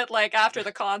we met like after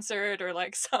the concert or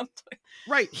like something.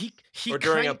 Right. He Or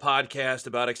during a kind- podcast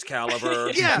about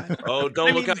Excalibur. Yeah. Oh, don't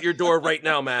I look mean- out your door right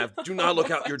now, Mav. Do not look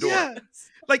out your door. Yeah.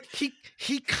 Like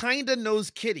he kind of knows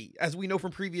Kitty, as we know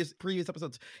from previous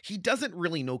episodes. He doesn't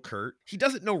really know Kurt. He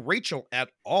doesn't know Rachel at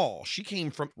all. She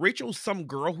came from Rachel's some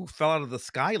girl who fell out of the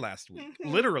sky last week,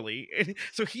 Mhm. literally. And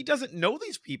so he doesn't know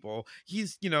these people.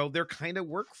 He's, they're kind of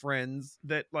work friends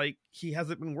that like he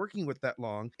hasn't been working with that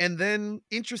long. And then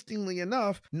interestingly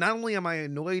enough, not only am I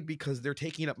annoyed because they're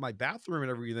taking up my bathroom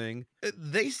and everything,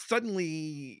 they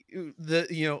suddenly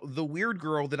the weird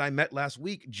girl that I met last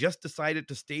week just decided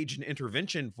to stage an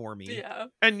intervention for me. Yeah.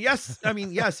 And yes, I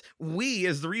mean, yes, we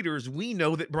as the readers, we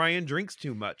know that Brian drinks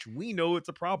too much. We know it's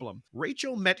a problem.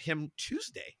 Rachel met him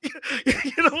Tuesday.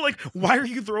 Like, why are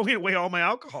you throwing away all my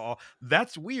alcohol?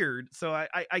 That's weird. So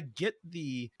I get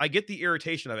the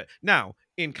irritation of it. Now,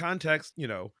 in context,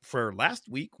 for last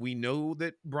week, we know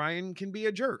that Brian can be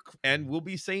a jerk, and we'll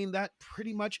be saying that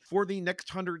pretty much for the next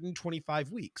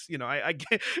 125 weeks. I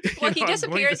get. Well, he I'm going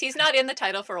disappears. to- He's not in the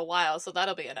title for a while, so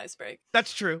that'll be a nice break.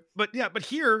 That's true. But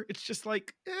here it's just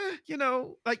like,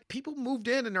 like people moved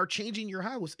in and are changing your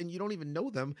house and you don't even know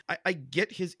them. I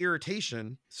get his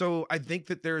irritation. So I think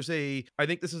that I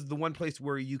think this is the one place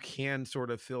where you can sort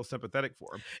of feel sympathetic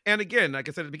for him. And again, like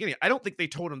I said at the beginning, I don't think they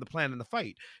told him the plan in the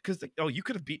fight because, you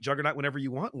could have beat Juggernaut whenever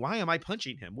you want. Why am I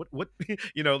punching him? What,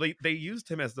 they used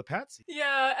him as the patsy.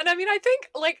 Yeah, and I mean, I think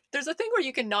like there's a thing where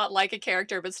you can not like a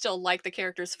character but still like the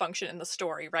character's function in the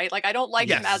story, right? Like I don't like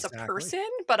him Yes, as a exactly. person,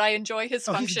 but I enjoy his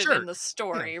Oh, he's a function jerk. in the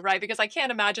story, right? Because I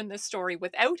can't imagine this story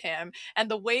without him and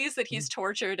the ways that he's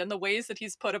tortured and the ways that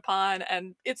he's put upon,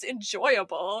 and it's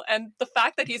enjoyable. And the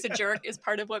fact that he's a jerk is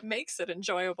part of what makes it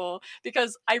enjoyable,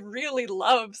 because I really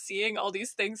love seeing all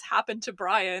these things happen to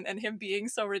Brian and him being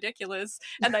so ridiculous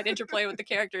and that interplay with the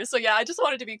characters. So yeah, I just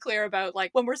wanted to be clear about like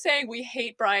when we're saying we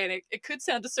hate Brian, it could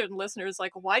sound to certain listeners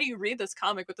like, why do you read this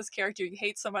comic with this character you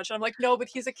hate so much? And I'm like, no, but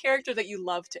he's a character that you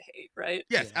love to hate, right?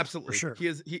 Yes, Yeah, absolutely. for sure.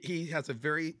 He has a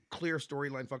very clear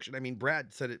storyline function. I mean,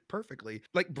 Brad said it perfectly.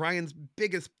 Like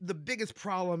the biggest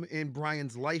problem in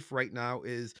Brian's life right now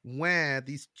is when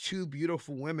these 2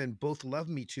 beautiful women both love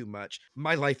me too much.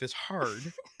 My life is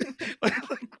hard. like,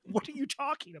 what are you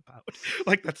talking about?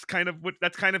 Like that's kind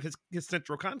of his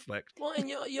central conflict. Well, and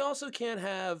you also can't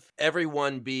have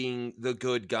everyone being the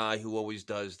good guy who always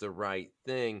does the right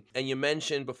thing. And you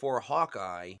mentioned before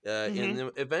Hawkeye. In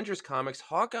the Avengers comics,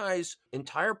 Hawkeye's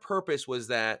entire purpose was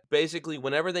that basically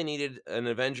whenever they needed an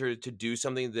Avenger to do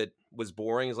something that was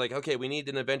boring, it's like, okay, we need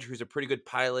an Avenger who's a pretty good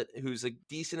pilot, who's a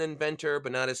decent inventor,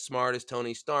 but not as smart as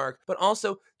Tony Stark, but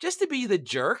also just to be the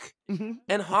jerk.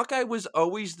 And Hawkeye was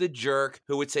always the jerk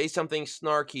who would say something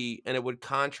snarky and it would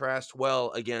contrast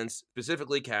well against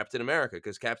specifically Captain America,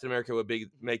 because Captain America would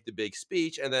make the big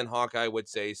speech and then Hawkeye would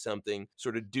say something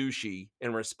sort of douchey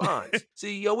in response. So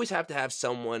you always have to have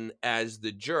someone as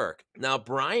the jerk. Now,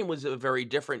 Brian was a very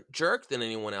different jerk than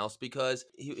anyone else because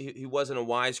he wasn't a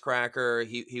wisecracker.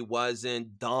 He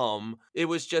wasn't dumb. It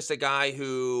was just a guy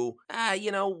who,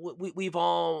 we've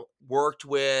all worked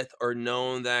with or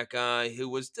known that guy who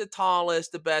was the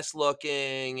tallest, the best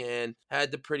looking, and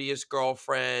had the prettiest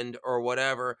girlfriend or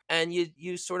whatever. And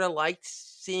you sort of liked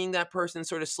seeing that person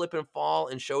sort of slip and fall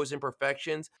and show his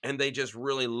imperfections. And they just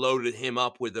really loaded him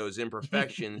up with those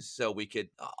imperfections so we could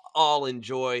all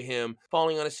enjoy him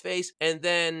falling on his face, and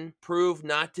then prove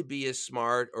not to be as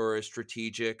smart or as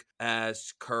strategic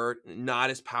as Kurt, not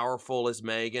as powerful as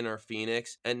Megan or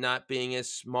Phoenix, and not being as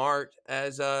smart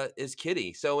as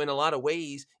Kitty. So in a lot of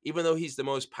ways, even though he's the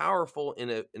most powerful in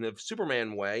a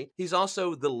Superman way, he's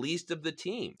also the least of the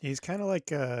team. He's kind of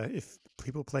like if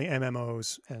people play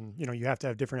MMOs and you have to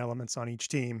have different elements on each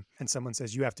team, and someone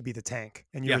says you have to be the tank,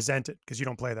 and you resent it because you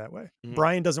don't play that way.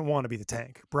 Brian doesn't want to be the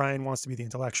tank. Brian wants to be the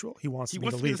intellectual. He wants to be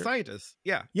the leader. The scientist.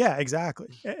 Yeah, exactly.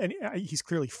 And he's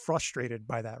clearly frustrated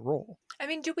by that role. I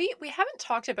mean, we haven't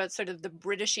talked about sort of the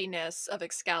Britishiness of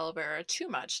Excalibur too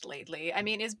much lately. I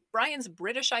mean, is Brian's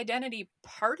British identity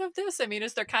part of this? I mean,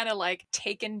 is there kind of like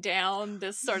taken down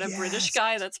this sort of British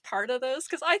guy that's part of this?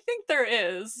 Because I think there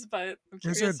is, but I'm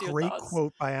curious. There's a great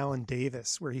quote by Alan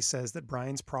Davis where he says that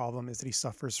Brian's problem is that he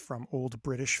suffers from old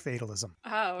British fatalism.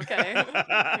 Oh, okay.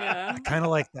 Yeah. I kind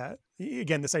of like that.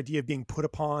 Again, this idea of being put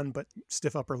upon, but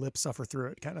stiff upper lip, suffer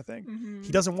through it kind of thing. Mm-hmm.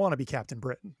 He doesn't want to be Captain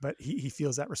Britain, but he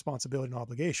feels that responsibility and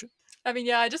obligation. I mean,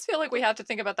 yeah, I just feel like we have to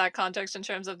think about that context in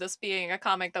terms of this being a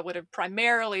comic that would have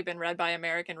primarily been read by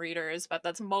American readers, but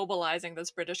that's mobilizing this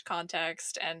British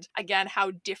context. And again, how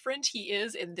different he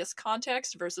is in this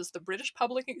context versus the British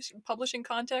publishing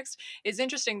context is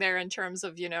interesting there in terms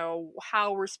of,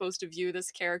 how we're supposed to view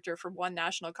this character from one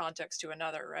national context to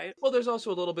another, right? Well, there's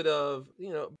also a little bit of,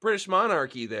 British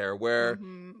monarchy there where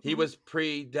he was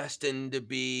predestined to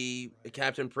be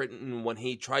Captain Britain. When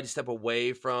he tried to step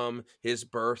away from his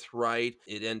birthright,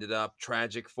 it ended up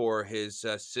tragic for his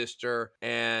sister.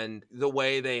 And the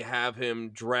way they have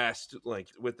him dressed, like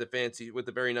with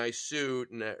the very nice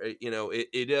suit, and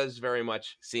it does very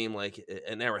much seem like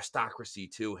an aristocracy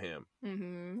to him.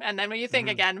 And then when you think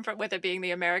again, with it being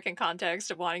the American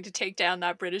context of wanting to take down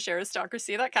that British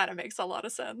aristocracy, that kind of makes a lot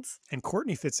of sense. And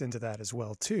Courtney fits into that as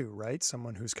well too, right?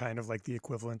 Someone who's kind of like the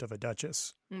equivalent of a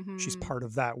duchess. She's part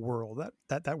of that world,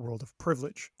 that world of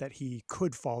privilege that he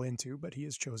could fall into, but he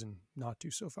has chosen not to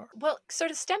so far. Well,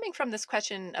 sort of stemming from this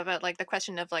question about like the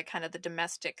question of like kind of the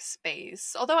domestic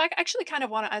space, although I actually kind of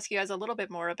want to ask you guys a little bit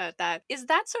more about that. Is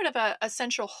that sort of a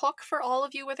central hook for all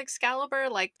of you with Excalibur?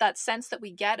 Like that sense that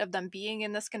we get of them being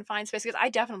in this confined space? Because I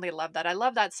definitely love that. I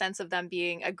love that sense of them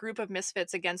being a group of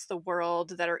misfits against the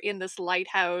world that are in this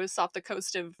lighthouse off the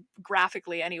coast of,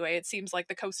 graphically anyway, it seems like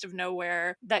the coast of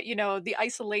nowhere, that, the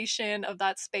isolation of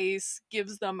that space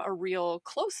gives them a real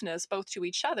closeness both to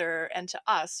each other and to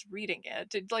us reading it.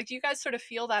 Do you guys sort of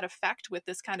feel that effect with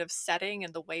this kind of setting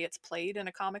and the way it's played in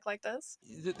a comic like this?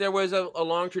 There was a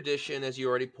long tradition, as you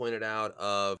already pointed out,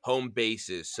 of home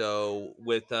bases. So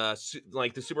with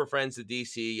like the Super Friends of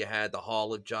DC, you had the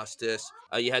Hall of Justice,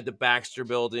 you had the Baxter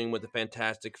Building with the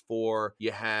Fantastic Four,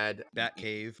 you had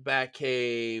Batcave.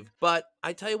 But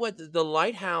I tell you what, the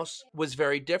Lighthouse was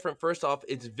very different. First off,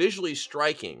 it's visually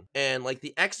striking, and like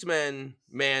the X-Men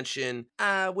mansion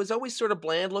was always sort of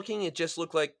bland looking. It just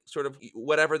looked like sort of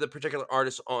whatever the particular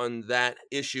artist on that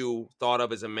issue thought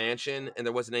of as a mansion, and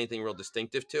there wasn't anything real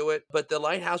distinctive to it. But the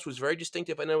Lighthouse was very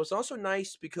distinctive, and it was also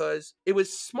nice because it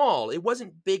was small. It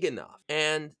wasn't big enough.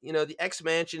 And, the X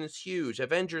Mansion is huge.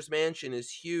 Avengers Mansion is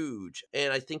huge.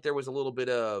 And I think there was a little bit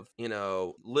of,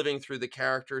 living through the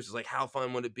characters. It's like, how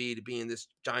fun would it be to be in this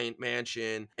giant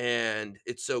mansion? And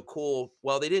it's so cool.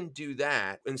 Well, they didn't do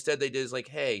that. Instead, they did is like,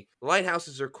 hey,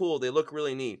 lighthouses are cool. They look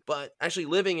really neat. But actually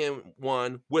living in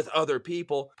one with other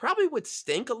people probably would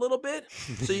stink a little bit.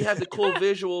 So you have the cool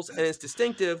visuals and it's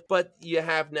distinctive, but you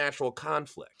have natural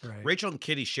conflict. Right. Rachel and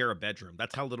Kitty share a bedroom.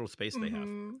 That's how little space they have.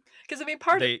 Because I mean,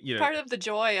 part of the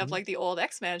joy of like the old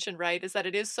X Mansion, right, is that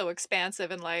it is so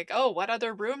expansive and like, oh, what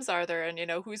other rooms are there, and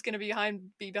who's going to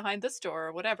be behind this door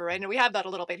or whatever, right? And we have that a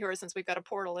little bit here since we've got a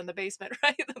portal in the basement,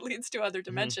 right, that leads to other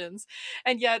dimensions.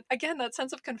 And yet again, that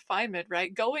sense of confinement,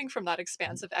 right, going from that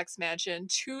expansive X Mansion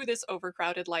to this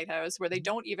overcrowded lighthouse where they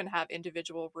don't even have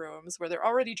individual rooms, where they're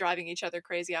already driving each other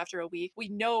crazy after a week. We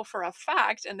know for a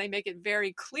fact, and they make it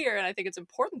very clear, and I think it's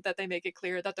important that they make it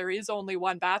clear, that there is only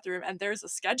one bathroom and there's a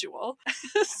schedule.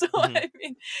 So I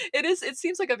mean, it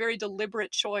seems like a very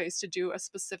deliberate choice to do a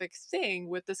specific thing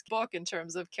with this book in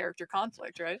terms of character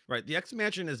conflict, right? Right. The X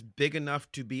Mansion is big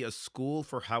enough to be a school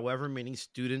for however many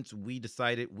students we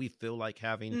decided we feel like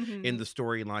having in the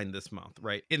storyline this month,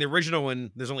 right? In the original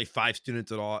showing there's only 5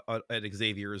 students at all at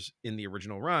Xavier's in the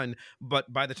original run,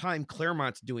 but by the time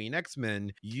Claremont's doing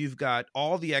X-Men, you've got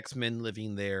all the X-Men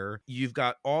living there, you've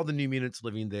got all the New Mutants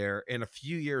living there, and a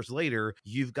few years later,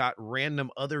 you've got random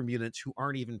other mutants who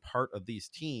aren't even part of these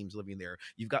teams living there.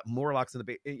 You've got Morlocks in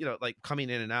the like coming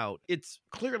in and out. It's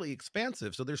clearly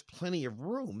expansive, so there's plenty of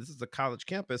room. This is a college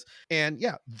campus, and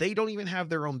yeah, they don't even have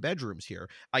their own bedrooms here.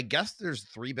 I guess there's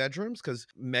 3 bedrooms because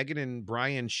Megan and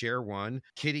Brian share one.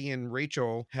 Kitty and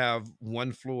Rachel have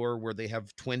one floor where they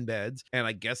have twin beds, and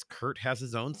I guess Kurt has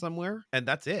his own somewhere, and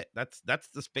that's it. That's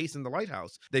the space in the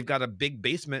lighthouse. They've got a big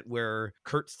basement where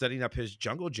Kurt's setting up his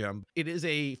jungle gym. It is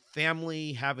a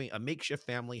makeshift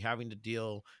family having to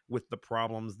deal with the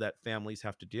problems that families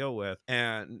have to deal with,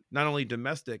 and not only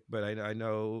domestic, but I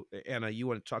know, Anna, you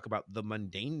want to talk about the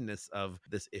mundaneness of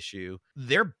this issue.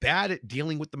 They're bad at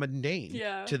dealing with the mundane.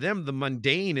 Yeah. To them, the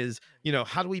mundane is,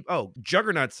 how do we,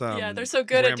 Juggernaut's yeah, they're so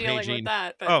good at dealing with rampaging.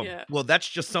 that, but yeah. Well, that's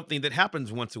just something that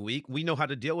happens once a week. We know how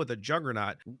to deal with a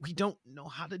Juggernaut. We don't know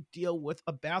how to deal with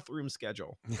a bathroom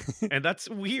schedule. And that's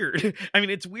weird. I mean,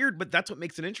 it's weird, but that's what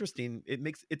makes it interesting.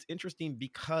 It's interesting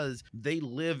because they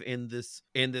live in this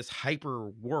hyper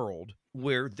world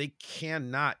where they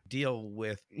cannot deal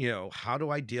with, how do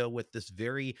I deal with this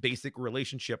very basic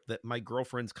relationship that my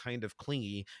girlfriend's kind of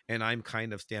clingy and I'm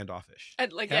kind of standoffish.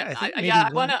 And I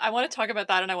want to talk about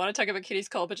that, and I want to talk about Kitty's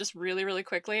Call, but just really, really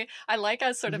quickly. I like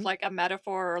as sort of like a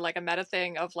metaphor or like a meta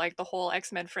thing of like the whole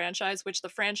X-Men franchise, which the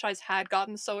franchise had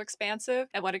gotten so expansive,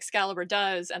 and what Excalibur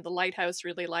does, and the Lighthouse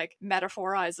really like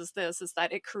metaphorizes this, is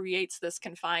that it creates this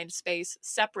confined space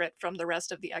separate from the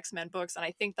rest of the X-Men books, and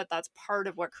I think that that's part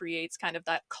of what creates kind of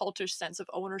that cultish sense of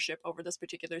ownership over this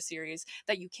particular series,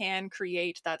 that you can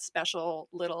create that special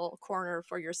little corner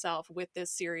for yourself with this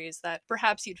series that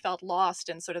perhaps you'd felt lost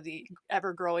in sort of the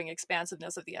ever-growing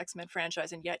expansiveness of the X-Men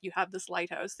franchise, and yet you have this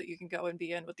lighthouse that you can go and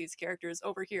be in with these characters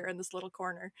over here in this little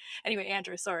corner. Anyway,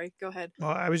 Andrew, sorry, go ahead.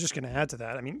 Well, I was just going to add to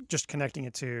that. I mean, just connecting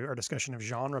it to our discussion of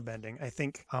genre bending, I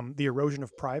think the erosion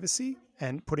of privacy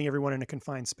and putting everyone in a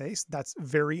confined space, that's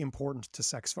very important to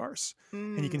sex farce.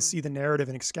 And you can see the narrative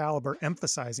in Excalibur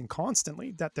emphasizing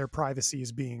constantly that their privacy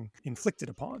is being inflicted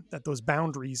upon, that those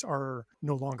boundaries are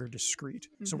no longer discreet.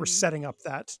 So we're setting up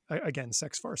that, again,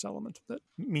 sex farce element that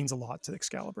means a lot to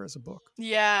Excalibur as a book.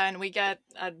 Yeah, and we get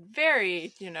a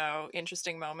very,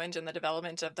 interesting moment in the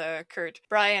development of the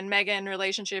Kurt-Brian-Megan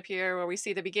relationship here, where we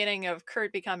see the beginning of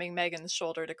Kurt becoming Megan's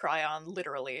shoulder to cry on,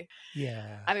 literally.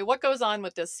 Yeah. I mean, what goes on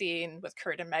with this scene with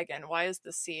Kurt and Megan? Why is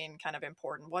this scene kind of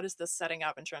important? What is this setting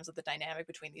up in terms of the dynamic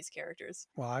between these characters?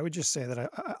 Well, I would just say that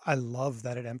I love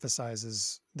that it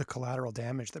emphasizes the collateral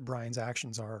damage that Brian's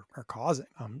actions are causing,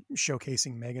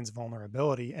 showcasing Megan's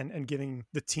vulnerability and giving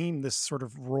the team this sort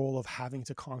of role of having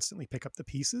to constantly pick up the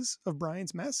pieces of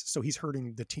Brian's mess. So he's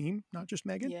hurting the team, not just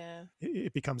Megan. Yeah.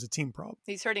 It becomes a team problem.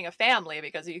 He's hurting a family,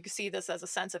 because you see this as a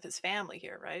sense of his family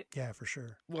here, right? Yeah, for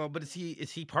sure. Well, but is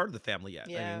he part of the family yet?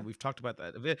 Yeah. I mean, we've talked about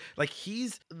that a bit. Like,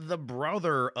 he's the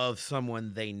brother of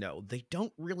someone they know. They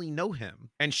don't really know him,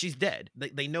 and she's dead.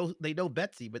 They know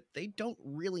Betsy, but they don't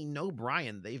really know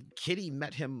Brian. Kitty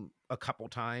met him a couple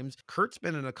times. Kurt's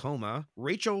been in a coma.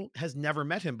 Rachel has never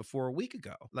met him before a week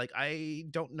ago. Like, I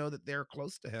don't know that they're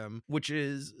close to him, which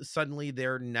is suddenly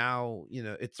they're now,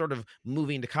 it's sort of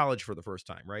moving to college for the first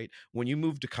time, right? When you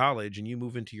move to college and you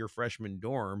move into your freshman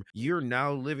dorm, you're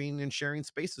now living and sharing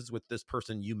spaces with this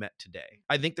person you met today.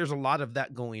 I think there's a lot of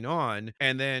that going on,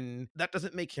 and then that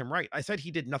doesn't make him right. I said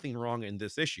he did nothing wrong in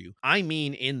this issue. I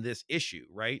mean, in this issue,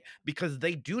 right? Because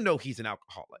they do know he's an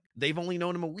alcoholic. They've only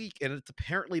known him a week, and it's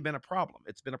apparently been a problem.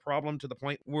 It's been a problem to the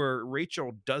point where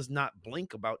Rachel does not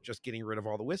blink about just getting rid of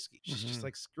all the whiskey. She's just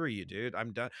like, screw you, dude.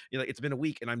 I'm done. It's been a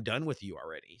week and I'm done with you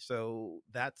already. So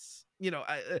that's,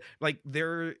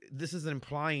 this is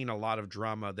implying a lot of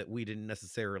drama that we didn't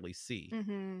necessarily see.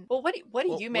 Mm-hmm. Well, what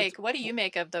do you make? What do you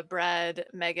make of the Brad,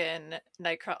 Megan,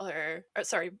 Nightcrawler?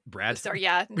 Brad. Sorry,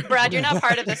 yeah, Brad. You're not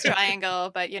part of this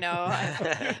triangle, but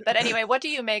but anyway, what do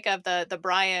you make of the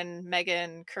Brian,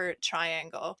 Megan, Kurt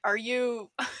triangle? Are you?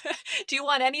 Do you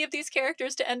want any of these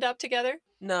characters to end up together?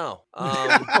 No.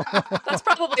 That's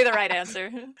probably the right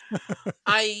answer.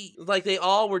 They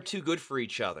all were too good for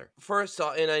each other. First,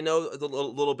 and I know a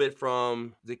little bit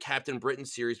from the Captain Britain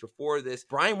series before this,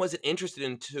 Brian wasn't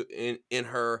interested in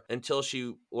her until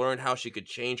she learned how she could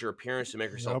change her appearance to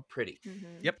make herself pretty.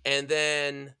 Mm-hmm. Yep. And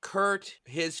then Kurt,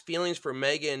 his feelings for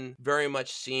Megan very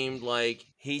much seemed like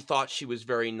he thought she was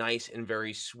very nice and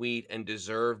very sweet and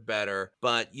deserved better,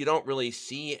 but you don't really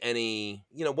see any,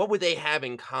 what would they have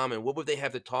in common? What would they have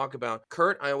have to talk about.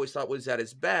 Kurt, I always thought was at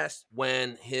his best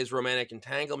when his romantic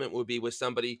entanglement would be with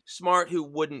somebody smart who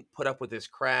wouldn't put up with his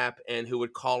crap and who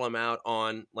would call him out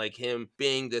on like him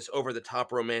being this over the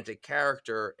top romantic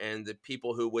character, and the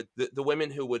people who would the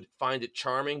women who would find it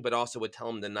charming but also would tell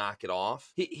him to knock it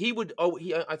off.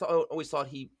 Always thought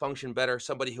he functioned better,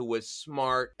 somebody who was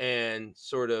smart and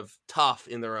sort of tough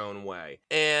in their own way.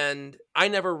 And I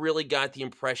never really got the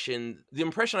impression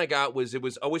I got was it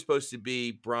was always supposed to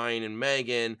be Brian and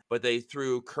Megan, but they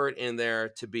threw Kurt in there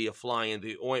to be a fly in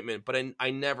the ointment. But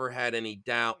I never had any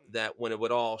doubt that when it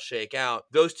would all shake out,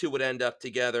 those two would end up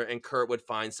together and Kurt would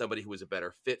find somebody who was a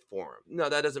better fit for him. No,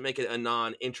 that doesn't make it a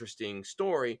non-interesting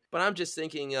story, but I'm just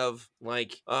thinking of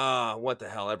like, what the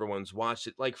hell, everyone's watched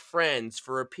it. Like Friends,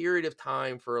 for a period of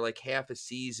time, for like half a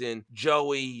season,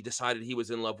 Joey decided he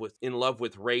was in love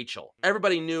with Rachel.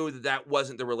 Everybody knew that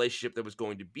wasn't the relationship that was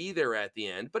going to be there at the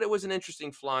end, but it was an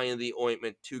interesting fly in the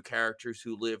ointment. Two characters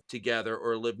who live together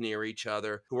or live near each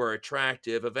other, who are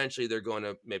attractive. Eventually they're going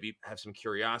to maybe have some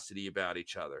curiosity about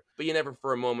each other, but you never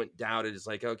for a moment doubted it's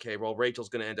like, okay, well, Rachel's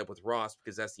going to end up with Ross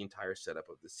because that's the entire setup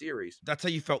of the series. That's how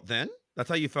you felt then? That's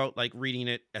how you felt like reading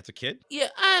it as a kid? Yeah,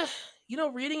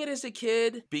 reading it as a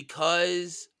kid,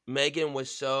 because Megan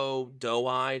was so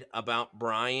doe-eyed about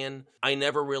Brian, I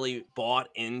never really bought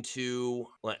into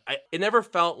it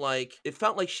felt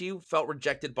like she felt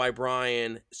rejected by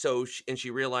Brian, and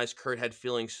she realized Kurt had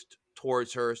feelings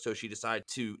towards her, so she decided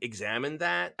to examine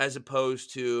that, as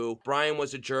opposed to Brian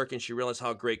was a jerk and she realized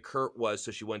how great Kurt was,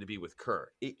 so she wanted to be with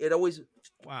Kurt. It always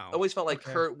felt like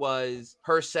Kurt was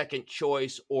her second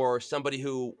choice, or somebody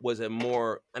who was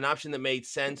an option that made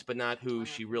sense, but not who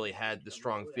she really had the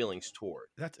strong feelings toward.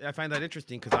 I find that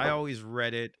interesting because I always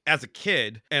read it as a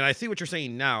kid, and I see what you're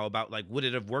saying now about like, would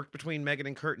it have worked between Megan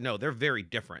and Kurt? No, they're very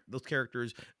different. Those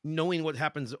characters, knowing what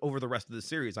happens over the rest of the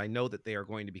series, I know that they are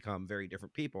going to become very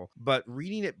different people. But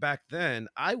reading it back then,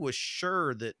 I was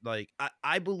sure that like,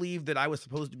 I believed that I was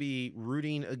supposed to be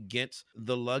rooting against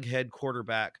the lughead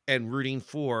quarterback and rooting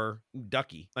for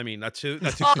Ducky. I mean, that's who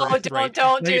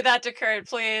Don't do that to Kurt,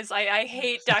 please. I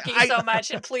hate Ducky so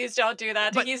much, and please don't do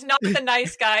that. But he's not the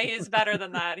nice guy. He's better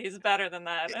than that. He is better than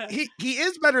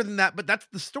that, but that's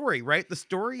the story, right? The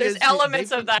story There's is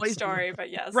elements of that story, but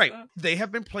yes. Right. They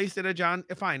have been placed in a John,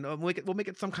 fine, we'll make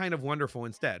it some kind of Wonderful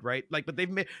instead, right? Like, but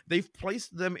they've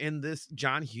placed them in this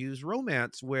John Hughes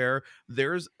romance where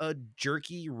there's a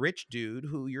jerky rich dude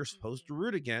who you're supposed to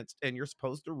root against, and you're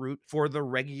supposed to root for the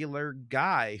regular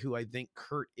guy, who I think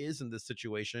Kurt is in this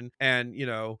situation. And,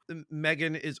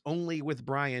 Megan is only with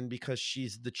Brian because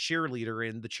she's the cheerleader,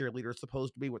 and the cheerleader is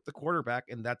supposed to be with the quarterback,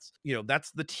 and that's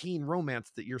the teen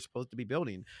romance that you're supposed to be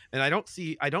building. And I don't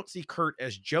see Kurt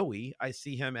as Joey. I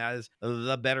see him as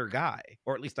the better guy,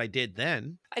 or at least I did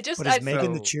then. But is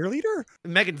Megan the cheerleader?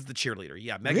 Megan's the cheerleader.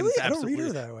 Yeah, Megan's really? absolutely. I don't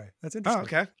read her that way. That's interesting. Oh,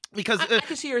 okay. Because I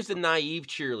can see her as the naive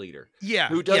cheerleader,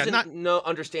 who doesn't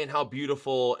understand how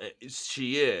beautiful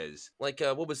she is. Like,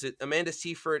 what was it? Amanda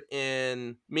Seyfried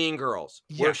in Mean Girls,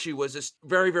 where she was just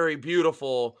very, very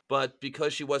beautiful, but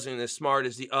because she wasn't as smart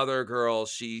as the other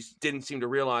girls, she didn't seem to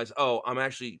realize, I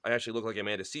actually look like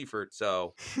Amanda Seyfried,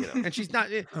 so and she's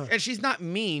not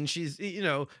mean. She's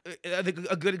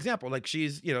a good example. Like,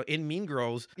 she's in Mean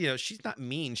Girls, she's not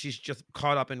mean. She's just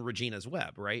caught up in Regina's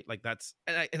web, right? Like, that's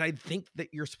and I think that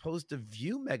you're supposed to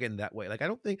view Megan that way. Like,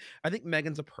 I think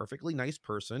Megan's a perfectly nice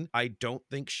person. I don't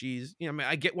think she's,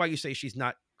 I get why you say she's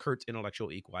not Kurt's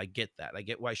intellectual equal. I get that. I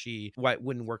get why it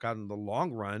wouldn't work out in the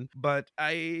long run, but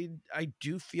I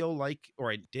do feel like,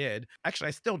 or I did, actually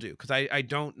I still do, because I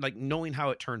don't like, knowing how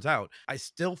it turns out, I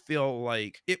still feel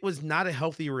like it was not a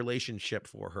healthy relationship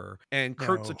for her, and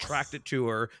Kurt's attracted to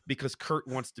her because Kurt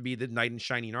wants to be the knight in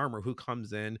shining armor who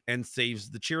comes in and saves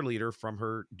the cheerleader from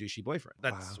her douchey boyfriend.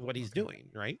 That's what he's doing,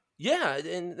 right? Yeah,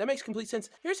 and that makes complete sense.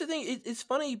 Here's the thing. It's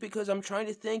funny because I'm trying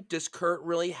to think, does Kurt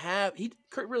really have...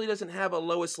 Kurt really doesn't have a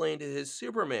Lois Lane to his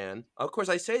Superman. Of course,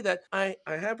 I say that. I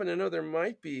happen to know there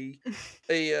might be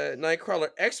a Nightcrawler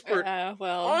expert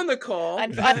on the call.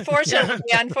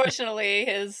 Unfortunately,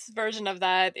 his version of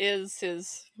that is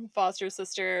his foster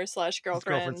sister /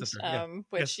 girlfriend,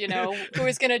 which, who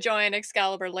is going to join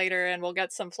Excalibur later, and we'll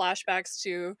get some flashbacks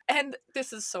to. And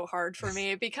this is so hard for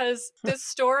me because this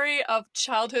story of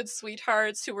childhood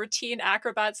sweethearts who were teen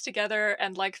acrobats together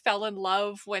and like fell in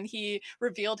love when he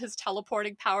revealed his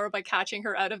teleporting power by catching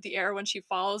her out of the air when she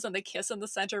falls, and they kiss in the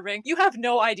center ring. You have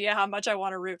no idea how much I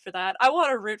want to root for that. I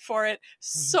want to root for it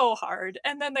so hard.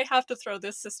 And then they have to throw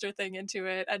this sister thing into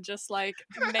it and just like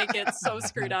make it so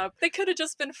screwed up. They could have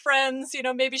just been been friends. You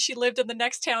know, maybe she lived in the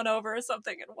next town over or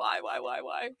something. And why?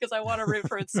 Because I want to root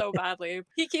for it so badly.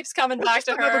 He keeps coming back Just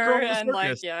to another girl her, in the and like,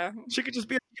 circus. yeah, She could just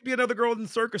be another girl in the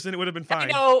circus, and it would have been I fine.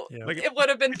 know Yeah. Like it would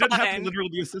have been it doesn't have to fine. literally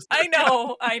be a sister.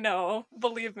 I know.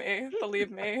 Believe me.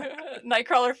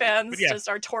 Nightcrawler fans yeah. just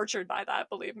are tortured by that.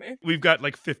 Believe me. We've got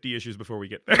like 50 issues before we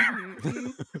get there.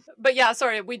 But yeah,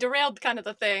 sorry, we derailed kind of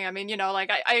the thing. I mean, you know,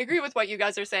 like I agree with what you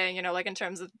guys are saying. You know, like in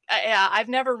terms of yeah, I've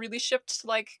never really shipped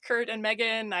like Kurt and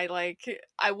Megan.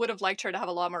 I would have liked her to have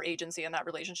a lot more agency in that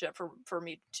relationship for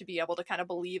me to be able to kind of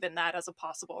believe in that as a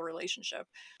possible relationship.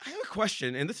 I have a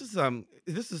question, and this is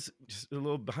just a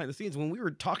little behind the scenes. When we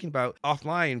were talking about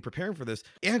offline preparing for this,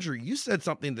 Andrew, you said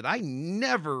something that I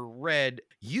never read.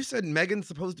 You said Megan's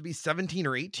supposed to be 17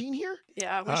 or 18 here?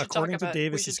 Yeah, we should according talk about, to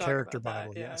Davis's we should talk character about that,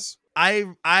 Bible, yeah. yes.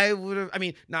 I would have, I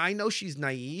mean, now I know she's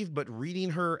naive, but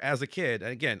reading her as a kid,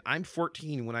 and again, I'm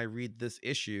 14 when I read this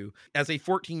issue. As a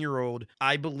 14-year-old,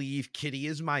 I believe Kitty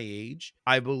is my age.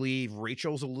 I believe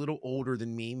Rachel's a little older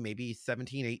than me, maybe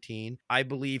 17, 18. I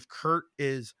believe Kurt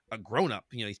is a grown-up.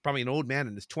 You know, he's probably an old man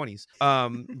in his 20s.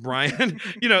 Brian,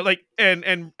 you know, like,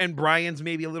 and Brian's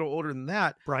maybe a little older than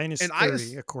that. Brian is And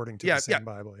 30, according to the same yeah.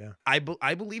 Bible, yeah.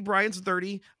 I believe Brian's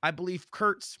 30. I believe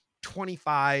Kurt's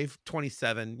 25,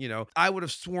 27. You know, I would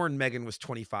have sworn Megan was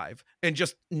 25 and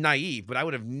just naive, but I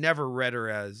would have never read her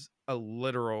as a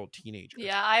literal teenager.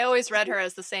 Yeah, I always read her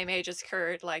as the same age as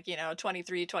Kurt, like, you know,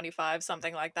 23, 25,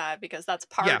 something like that, because that's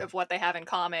part of what they have in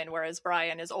common, whereas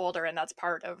Brian is older, and that's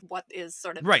part of what is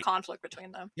sort of the conflict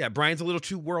between them. Yeah, Brian's a little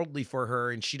too worldly for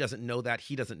her, and she doesn't know that.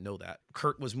 He doesn't know that.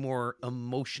 Kurt was more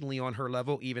emotionally on her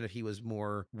level, even if he was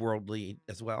more worldly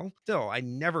as well. Still, I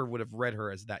never would have read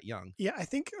her as that young. Yeah, I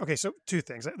think, okay, so two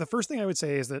things. The first thing I would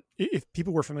say is that if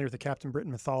people were familiar with the Captain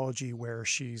Britain mythology, where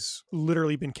she's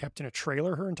literally been kept in a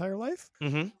trailer her entire life,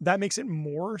 that makes it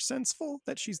more senseful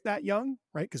that she's that young,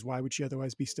 right? Because why would she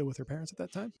otherwise be still with her parents at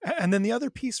that time? And then the other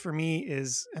piece for me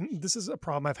is, and this is a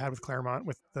problem I've had with Claremont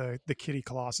with the Kitty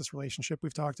Colossus relationship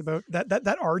we've talked about,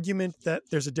 that argument that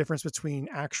there's a difference between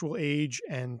actual age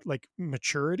and like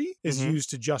maturity is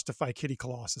used to justify Kitty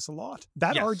Colossus a lot.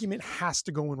 That argument has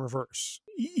to go in reverse.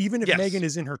 Even if Megan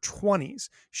is in her 20s,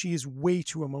 she is way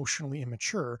too emotionally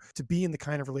immature to be in the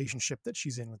kind of relationship that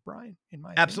she's in with Brian, in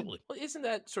my opinion. Well, isn't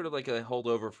that sort of like a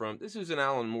holdover from, this is an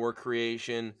Alan Moore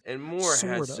creation, and Moore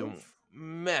had some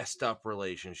messed up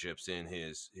relationships in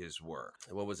his work.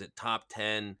 What was it, Top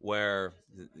 10, where,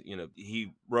 you know,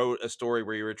 he wrote a story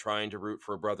where you were trying to root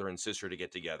for a brother and sister to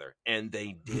get together, and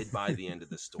they did by the end of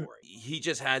the story. He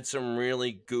just had some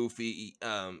really goofy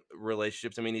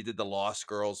relationships. I mean, he did the Lost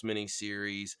Girls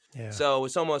miniseries. So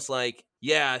it's almost like,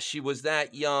 yeah, she was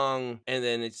that young, and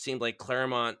then it seemed like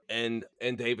Claremont and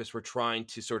Davis were trying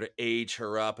to sort of age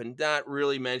her up and not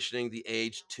really mentioning the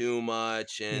age too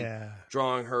much and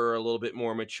drawing her a little bit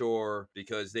more mature,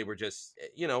 because they were just,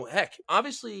 you know, heck,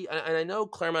 obviously, and I know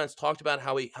Claremont's talked about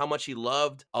how much he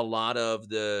loved a lot of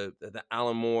the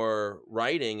Alan Moore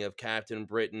writing of Captain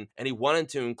Britain, and he wanted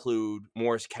to include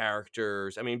Moore's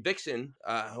characters. I mean, Vixen,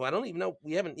 who I don't even know,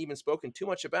 we haven't even spoken too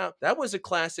much about, that was a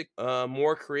classic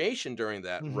Moore creation during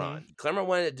that run. Claremont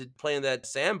wanted to play in that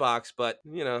sandbox, but,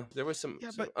 you know, there was some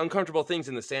uncomfortable things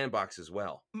in the sandbox as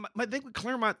well. My thing with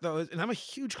Claremont, though, is, and I'm a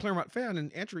huge Claremont fan,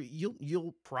 and Andrew,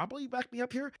 you'll probably back me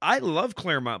up here. I love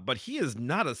Claremont, but he is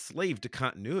not a slave to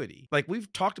continuity. Like,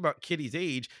 we've talked about Kitty's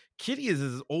age. Kitty is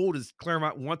as old as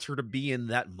Claremont wants her to be in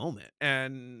that moment,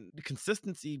 and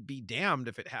consistency be damned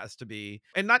if it has to be.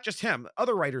 And not just him,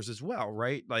 other writers as well,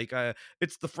 right? Like,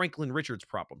 it's the Franklin Richards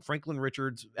problem. Franklin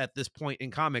Richards at this point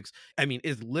in comics, I mean,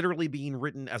 is literally being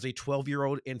written as a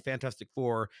 12-year-old in Fantastic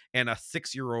Four and a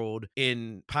 6-year-old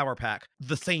in Power Pack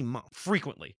the same month,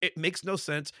 frequently. It makes no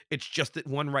sense. It's just that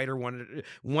one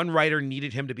writer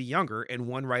needed him to be younger, and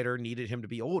one writer needed him to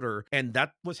be older, and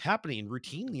that was happening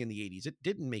routinely in the 80s. It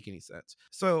didn't make any sense.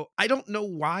 So I don't know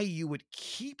why you would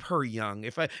keep her young.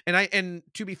 And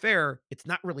to be fair, it's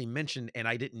not really mentioned, and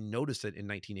I didn't notice it in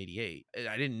 1988.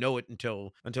 I didn't know it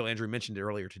until Andrew mentioned it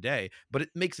earlier today, but it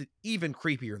makes it even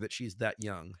creepier that she's that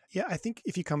young. Yeah, I think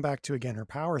if you come back to, again, her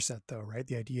power set, though, right?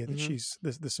 The idea that she's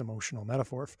this emotional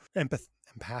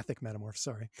empathic metamorph,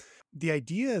 sorry. The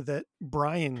idea that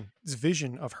Brian's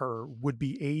vision of her would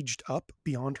be aged up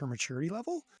beyond her maturity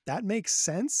level, that makes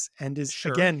sense and is,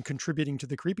 again, contributing to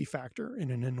the creepy factor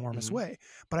in an enormous way.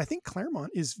 But I think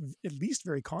Claremont is at least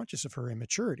very conscious of her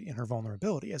immaturity and her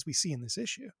vulnerability, as we see in this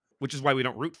issue. Which is why we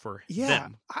don't root for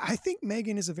them. I think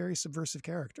Megan is a very subversive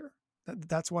character.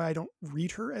 That's why I don't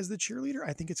read her as the cheerleader.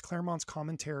 I think it's Claremont's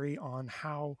commentary on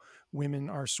how women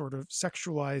are sort of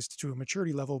sexualized to a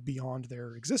maturity level beyond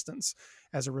their existence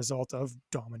as a result of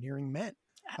domineering men.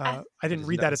 I didn't isn't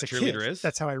read that that what as a the kid. cheerleader is?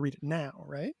 That's how I read it now,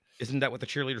 right? Isn't that what the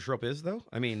cheerleader trope is, though?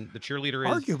 I mean, the cheerleader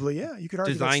is Arguably, yeah. You could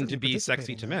argue that's designed to certainly be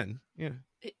sexy participating to in that. men.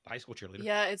 Yeah. It- High school cheerleader.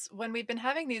 Yeah, it's when we've been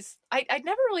having these. I'd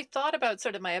never really thought about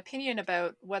sort of my opinion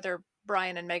about whether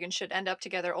Brian and Megan should end up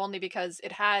together, only because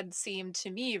it had seemed to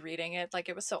me reading it like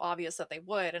it was so obvious that they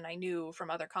would, and I knew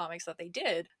from other comics that they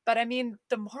did. But I mean,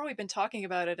 the more we've been talking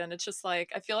about it, and it's just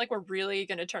like I feel like we're really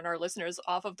going to turn our listeners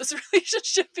off of this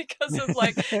relationship because of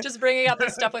like just bringing up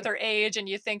this stuff with her age, and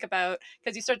you think about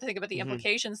because you start to think about the Mhm.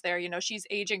 implications there. You know, she's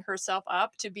aging herself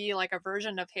up to be like a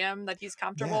version of him that he's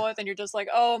comfortable Yeah. with, and you're just like,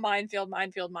 oh, minefield,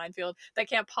 minefield, minefield. They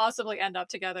can't possibly end up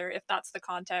together if that's the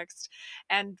context.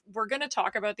 And we're going to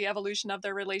talk about the evolution of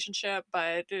their relationship,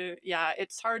 but yeah,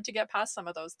 it's hard to get past some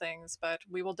of those things. But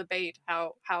we will debate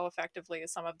how effectively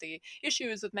some of the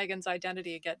issues with Megan's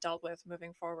identity get dealt with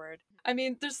moving forward. I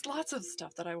mean, there's lots of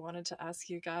stuff that I wanted to ask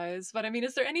you guys, but I mean,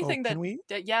 is there anything can we?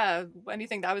 yeah,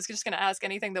 anything that I was just going to ask,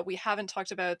 anything that we haven't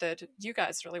talked about that you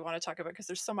guys really want to talk about? Because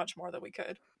there's so much more that we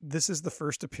could. This is the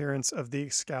first appearance of the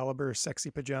Excalibur sexy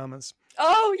pajamas.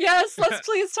 Oh yes, let's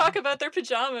please talk about their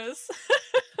pajamas.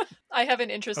 I have an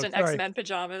interest in sorry. X-Men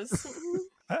pajamas.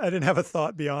 I didn't have a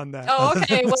thought beyond that. Oh, other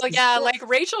okay. than Well, this is- yeah, like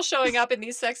Rachel showing up in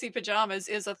these sexy pajamas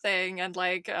is a thing, and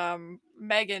like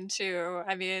Megan too.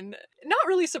 I mean, not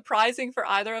really surprising for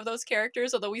either of those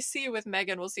characters, although we see with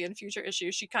Megan, we'll see in future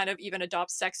issues, she kind of even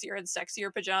adopts sexier and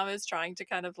sexier pajamas, trying to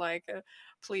kind of like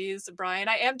please Brian.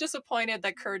 I am disappointed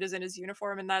that Kurt is in his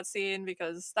uniform in that scene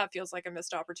because that feels like a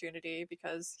missed opportunity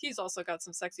because he's also got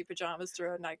some sexy pajamas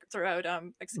throughout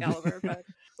Excalibur. But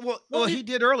Well, he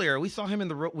did earlier. We saw him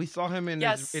in we saw him in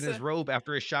Yes. his robe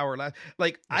after his shower last.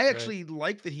 Like That's I right. actually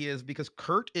like that he is because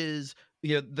Kurt is.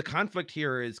 The conflict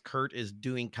here is Kurt is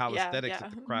doing calisthenics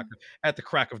yeah. at the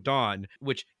crack of dawn,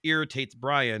 which irritates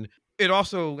Brian. It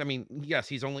also, I mean, yes,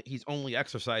 he's only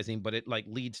exercising, but it like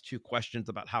leads to questions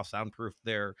about how soundproof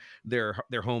their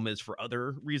home is for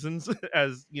other reasons,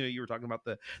 as you were talking about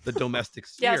the domestic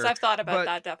sphere. Yes, I've thought about But-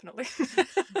 that definitely.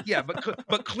 Yeah,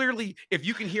 but clearly, if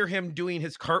you can hear him doing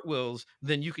his cartwheels,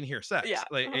 then you can hear sex. Yeah.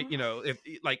 Like if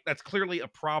like that's clearly a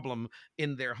problem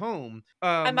in their home.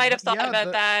 I might have thought yeah,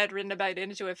 about that, written about it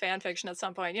into a fan fiction at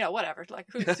some point. Whatever. Like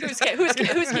who's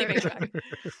keeping track?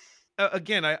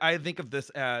 Again, I think of this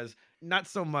as not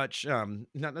so much even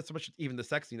the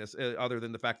sexiness, other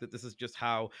than the fact that this is just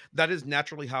that is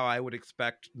naturally how I would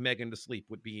expect Megan to sleep,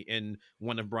 would be in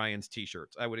one of Brian's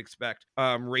t-shirts. I would expect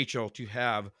Rachel to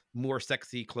have more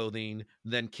sexy clothing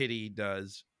than Kitty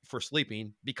does for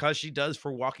sleeping, because she does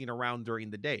for walking around during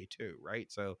the day too,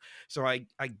 right? So I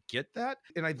get that,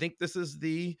 and I think this is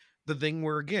the thing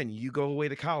where, again, you go away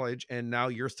to college and now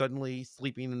you're suddenly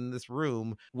sleeping in this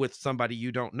room with somebody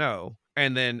you don't know,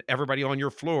 and then everybody on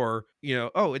your floor,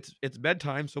 oh, it's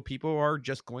bedtime, so people are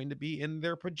just going to be in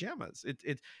their pajamas.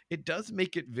 It does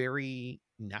make it very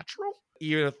natural,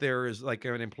 even if there is like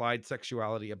an implied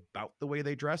sexuality about the way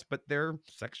they dress, but they're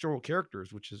sexual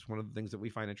characters, which is one of the things that we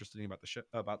find interesting about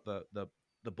about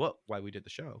the book, why we did the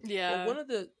show. Yeah.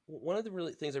 Well, one of the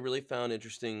really things I really found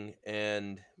interesting,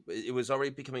 and it was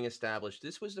already becoming established.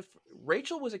 This was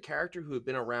Rachel was a character who had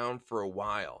been around for a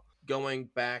while, going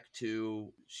back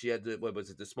to she had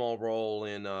the small role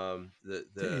in the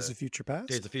Days of Future Past.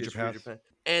 Days of Future Past.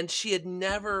 And she had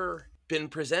never been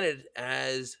presented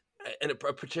as a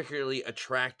particularly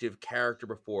attractive character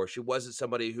before. She wasn't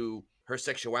somebody who her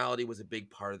sexuality was a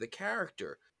big part of the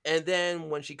character. And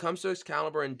then when she comes to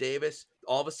Excalibur and Davis,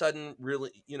 all of a sudden really,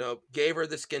 gave her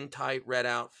the skin tight red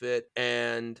outfit.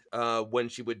 And when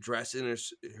she would dress in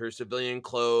her civilian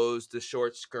clothes, the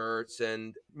short skirts,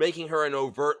 and making her an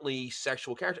overtly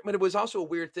sexual character. But it was also a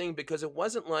weird thing because it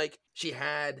wasn't like she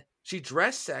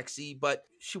dressed sexy, but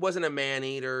she wasn't a man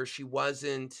eater. She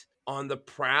wasn't on the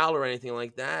prowl or anything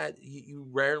like that. You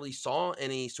rarely saw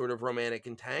any sort of romantic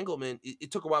entanglement.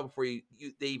 It took a while before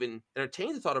they even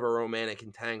entertained the thought of a romantic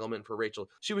entanglement for Rachel.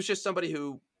 She was just somebody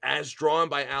who, as drawn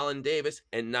by Alan Davis,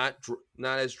 and not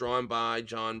as drawn by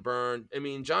John Byrne. I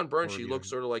mean, John Byrne, she looked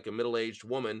sort of like a middle-aged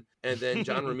woman, and then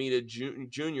John Romita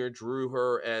Jr. drew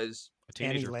her as A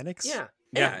teenager. Annie Lennox.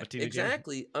 Yeah, a teenager.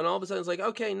 exactly. And all of a sudden it's like,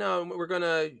 okay, no, we're going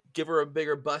to give her a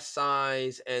bigger bust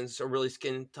size and a really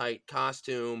skin tight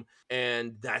costume.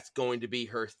 And that's going to be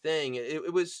her thing.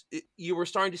 You were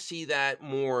starting to see that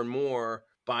more and more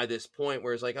by this point,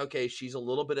 where it's like, okay, she's a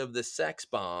little bit of the sex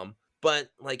bomb, but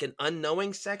like an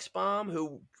unknowing sex bomb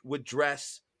who would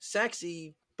dress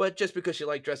sexy, but just because she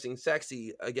liked dressing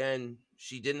sexy. Again,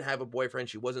 she didn't have a boyfriend.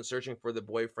 She wasn't searching for the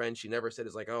boyfriend. She never said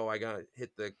it's like, oh, I got to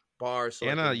hit the bar so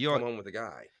Anna, I can come home with a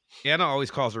guy. Anna always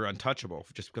calls her untouchable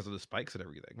just because of the spikes and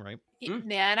everything, right?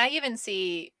 Yeah, and I even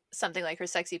see something like her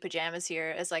sexy pajamas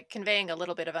here as like conveying a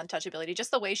little bit of untouchability.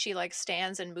 Just the way she like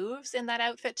stands and moves in that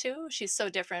outfit too. She's so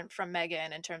different from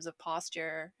Megan in terms of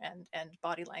posture and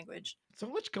body language. So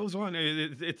much goes on.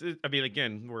 I mean,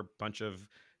 again, we're a bunch of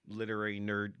literary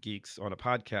nerd geeks on a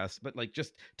podcast, but like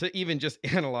just to even just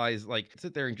analyze, like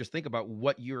sit there and just think about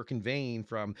what you're conveying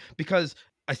from, because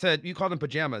I said you call them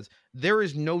pajamas. There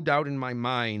is no doubt in my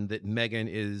mind that Megan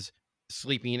is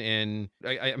sleeping in.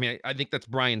 I mean, I think that's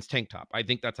Brian's tank top. I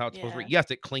think that's how it's supposed to Yeah. be. Yes,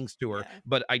 it clings to her, Yeah.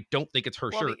 but I don't think it's her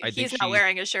Well, shirt. I think he's not she.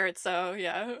 wearing a shirt, so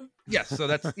yeah. Yes, so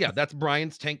that's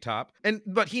Brian's tank top,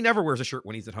 but he never wears a shirt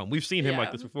when he's at home. We've seen him like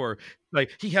Yeah. this before.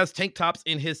 Like he has tank tops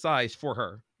in his size for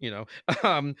her, you know.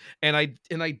 And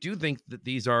I do think that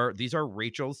these are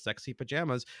Rachel's sexy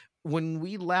pajamas. When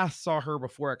we last saw her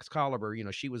before Excalibur, you know,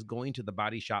 she was going to the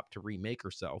body shop to remake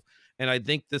herself, and I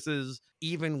think this is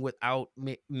even without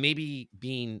maybe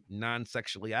being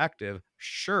non-sexually active,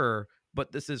 sure,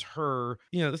 but this is her.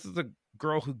 You know, this is a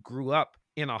girl who grew up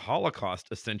in a Holocaust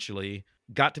essentially,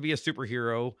 got to be a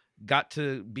superhero, got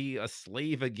to be a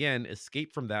slave again,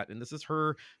 escape from that, and this is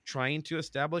her trying to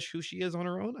establish who she is on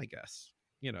her own, I guess.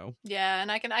 You know. Yeah,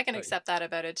 and I can Uh, accept that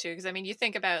about it too, because I mean, you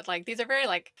think about like these are very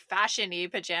like fashion-y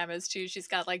pajamas too. She's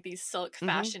got like these silk Mhm.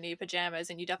 fashion-y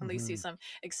pajamas, and you definitely see some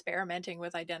experimenting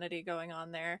with identity going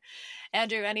on there.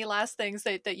 Andrew, any last things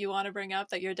that you want to bring up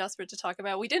that you're desperate to talk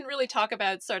about? We didn't really talk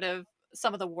about sort of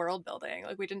some of the world building.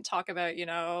 Like we didn't talk about, you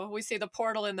know, we see the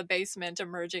portal in the basement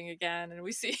emerging again, and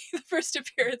we see the first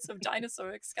appearance of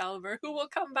Dinosaur Excalibur, who will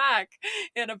come back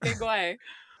in a big way.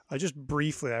 Just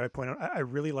briefly, I would point out, I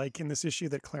really like in this issue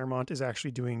that Claremont is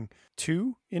actually doing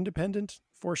 2 independent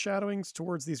foreshadowings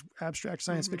towards these abstract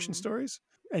science fiction stories.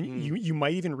 And you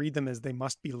might even read them as they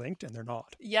must be linked, and they're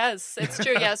not. Yes, it's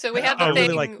true. Yeah, so we have the I thing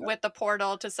really like that. with the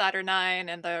portal to Saturn 9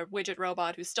 and the widget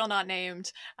robot who's still not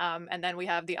named. And then we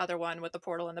have the other one with the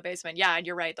portal in the basement. Yeah, and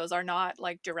you're right. Those are not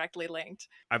like directly linked.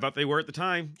 I thought they were at the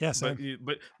time. Yeah, but same.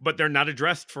 but they're not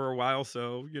addressed for a while,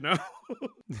 so you know.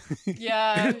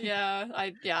 Yeah.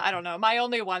 I don't know. My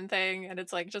only one thing, and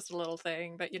it's like just a little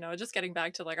thing, but you know, just getting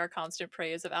back to like our constant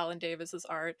praise of Alan Davis's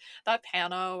art, that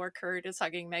panel where Kurt is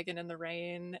hugging Megan in the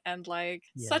rain, and like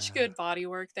such Yeah. good body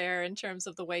work there in terms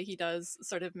of the way he does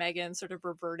sort of Megan sort of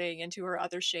reverting into her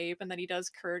other shape, and then he does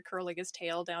Kurt curling his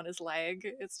tail down his leg.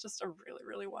 It's just a really,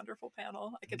 really wonderful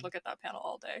panel. I could look at that panel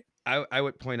all day. I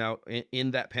would point out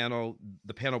in that panel,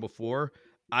 the panel before,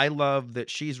 I love that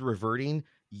she's reverting.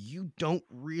 You don't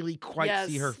really quite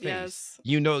see her Yes, face. yes.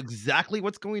 You know exactly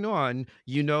what's going on.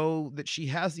 You know that she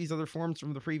has these other forms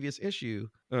from the previous issue,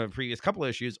 previous couple of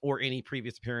issues, or any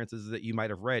previous appearances that you might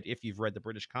have read if you've read the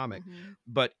British comic. Mhm.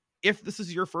 But if this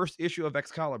is your first issue of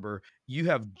Excalibur, you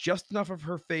have just enough of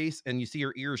her face, and you see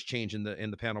her ears change in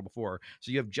the panel before.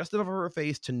 So you have just enough of her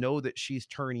face to know that she's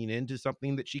turning into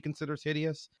something that she considers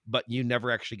hideous, but you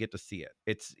never actually get to see it.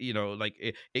 It's, you know, like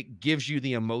it gives you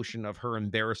the emotion of her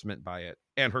embarrassment by it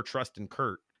and her trust in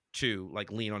Kurt to like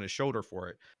lean on his shoulder for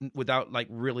it without like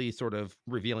really sort of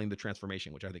revealing the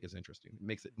transformation, which I think is interesting. It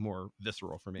makes it more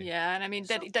visceral for me. Yeah, and I mean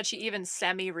that she even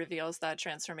semi reveals that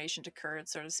transformation to Kurt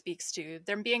sort of speaks to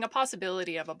there being a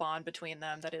possibility of a bond between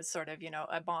them that is sort of, you know,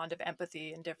 a bond of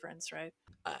empathy and difference, right?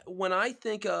 When I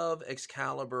think of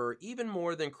Excalibur, even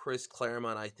more than Chris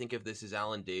Claremont, I think of this as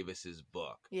Alan Davis's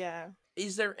book. Yeah.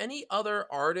 Is there any other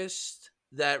artist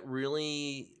that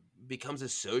really becomes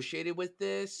associated with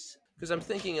this? Because I'm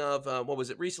thinking of what was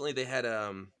it recently? They had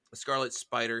a Scarlet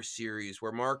Spider series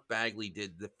where Mark Bagley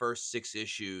did the first 6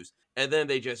 issues, and then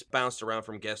they just bounced around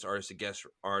from guest artist to guest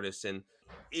artist, and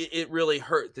it really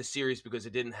hurt the series because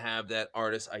it didn't have that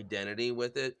artist identity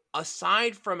with it.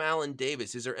 Aside from Alan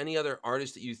Davis, is there any other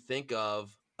artist that you think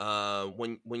of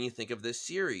when you think of this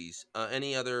series?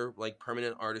 Any other like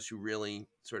permanent artists who really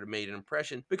sort of made an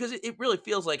impression? Because it really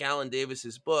feels like Alan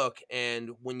Davis's book, and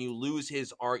when you lose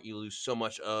his art, you lose so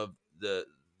much of the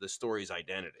story's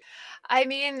identity. I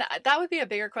mean, that would be a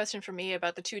bigger question for me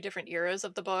about the 2 different eras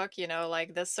of the book, you know,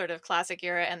 like this sort of classic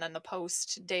era and then the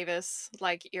post Davis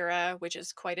like era, which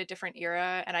is quite a different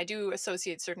era. And I do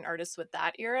associate certain artists with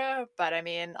that era, but I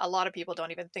mean, a lot of people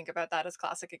don't even think about that as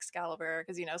classic Excalibur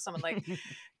because, you know, someone like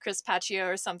Chris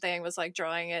Paccio or something was like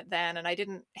drawing it then, and I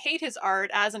didn't hate his art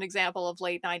as an example of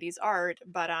late 90s art,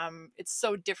 but it's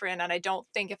so different, and I don't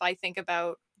think if I think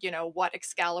about, you know, what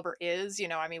Excalibur is, you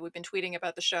know, I mean, we've been tweeting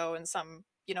about the show, and some,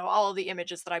 you know, all of the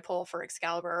images that I pull for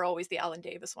Excalibur are always the Alan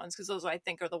Davis ones because those I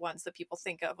think are the ones that people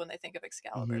think of when they think of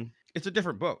Excalibur. It's a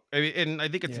different book. I mean, and I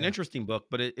think it's an Yeah. interesting book,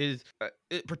 but it is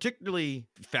particularly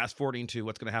fast forwarding to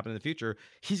what's going to happen in the future.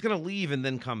 He's going to leave and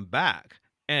then come back.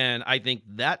 And I think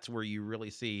that's where you really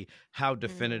see how Mm.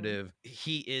 definitive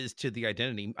he is to the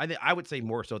identity. I would say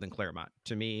more so than Claremont.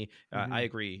 To me, Mhm. I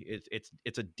agree.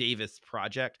 It's a Davis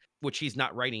project, which he's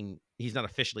not writing. He's not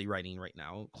officially writing right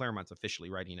now. Claremont's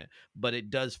officially writing it, but it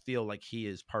does feel like he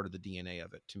is part of the DNA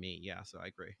of it to me. Yeah, so I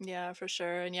agree. Yeah, for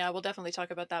sure. And yeah, we'll definitely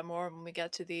talk about that more when we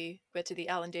get to the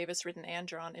Alan Davis written and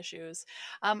drawn issues.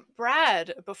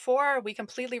 Brad, before we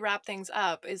completely wrap things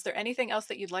up, is there anything else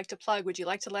that you'd like to plug? Would you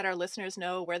like to let our listeners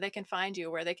know where they can find you,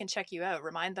 where they can check you out?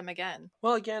 Remind them again.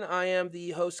 Well, again, I am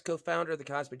the host, co-founder of the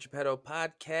Cosmic Geppetto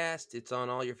podcast. It's on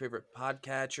all your favorite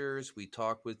podcatchers. We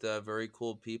talk with very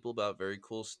cool people about very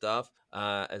cool stuff.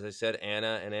 As I said,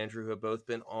 Anna and Andrew have both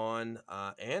been on.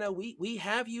 Anna, we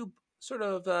have you sort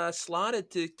of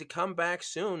slotted to come back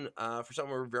soon for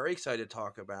something we're very excited to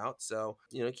talk about. So,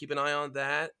 keep an eye on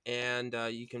that. And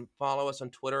you can follow us on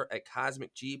Twitter at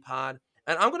Cosmic G Pod.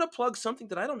 And I'm going to plug something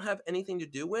that I don't have anything to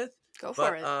do with. Go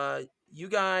for But it. you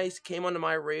guys came onto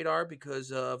my radar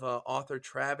because of author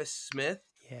Travis Smith,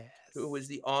 Yes. who was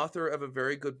the author of a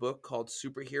very good book called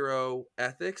Superhero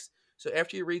Ethics. So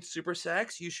after you read Super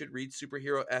Sex, you should read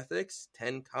Superhero Ethics,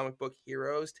 10 comic book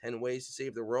heroes, 10 ways to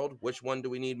save the world. Which one do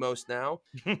we need most now?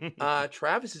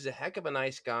 Travis is a heck of a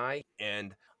nice guy,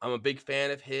 and I'm a big fan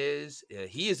of his.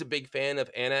 He is a big fan of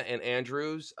Anna and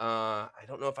Andrew's. I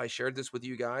don't know if I shared this with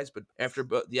you guys, but after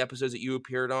the episodes that you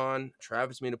appeared on,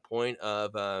 Travis made a point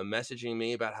of messaging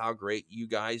me about how great you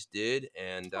guys did,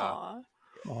 and Aw.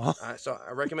 Aw. so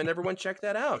I recommend everyone check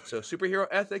that out. So Superhero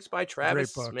Ethics by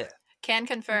Travis book. Smith. Can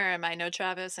confirm. I know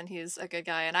Travis, and he's a good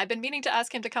guy. And I've been meaning to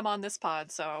ask him to come on this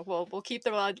pod, so we'll keep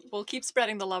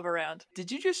spreading the love around.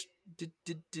 Did you just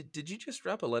did you just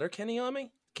drop a letter Kenny on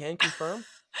me? Can confirm.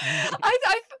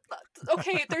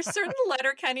 Okay, there's certain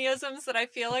Letterkennyisms that I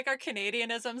feel like are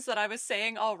Canadianisms that I was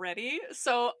saying already.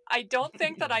 So I don't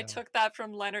think that I Yeah. took that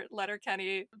from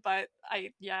Letterkenny, but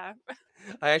yeah.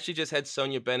 I actually just had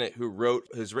Sonia Bennett, who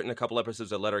has written a couple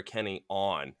episodes of Letterkenny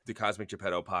on the Cosmic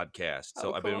Geppetto podcast.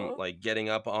 So Oh, I've been cool. like getting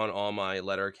up on all my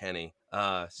Letterkenny.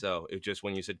 So it just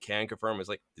when you said can confirm, I was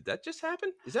like, did that just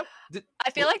happen? I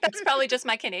feel like that's probably just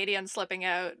my Canadian slipping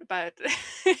out, but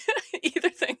either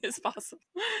thing is possible.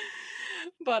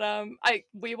 But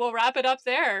we will wrap it up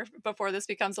there before this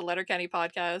becomes a Letterkenny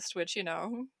podcast, which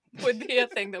would be a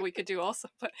thing that we could do also.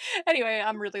 But anyway,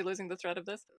 I'm really losing the thread of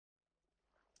this.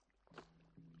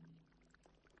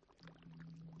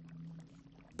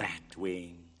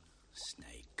 Batwing,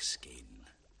 snake skin.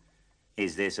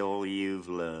 Is this all you've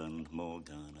learned,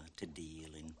 Morgana, to deal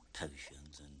in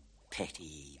potions and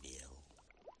petty evil?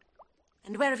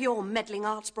 And where have your meddling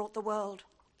arts brought the world?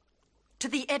 To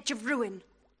the edge of ruin.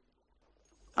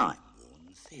 I'm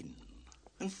worn thin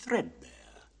and threadbare.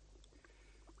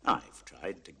 I've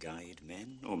tried to guide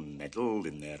men or meddle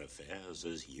in their affairs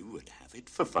as you would have it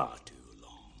for far too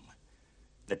long.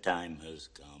 The time has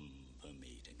come for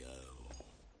me to go.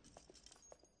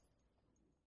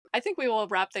 I think we will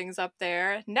wrap things up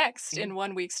there. Next, in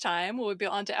 1 week's time, we'll be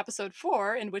on to episode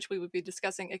 4, in which we would be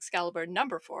discussing Excalibur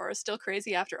number 4, Still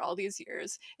Crazy After All These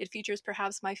Years. It features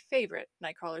perhaps my favorite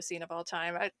Nightcrawler scene of all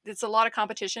time. It's a lot of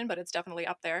competition, but it's definitely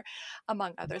up there,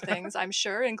 among other things, I'm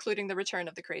sure, including the return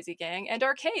of the Crazy Gang, and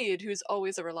Arcade, who's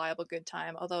always a reliable good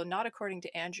time, although not according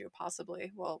to Andrew,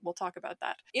 possibly. Well, we'll talk about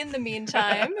that. In the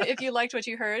meantime, if you liked what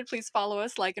you heard, please follow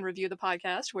us, like, and review the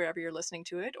podcast wherever you're listening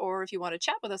to it, or if you want to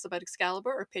chat with us about Excalibur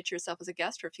or pitch yourself as a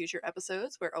guest for future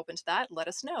episodes, we're open to that. Let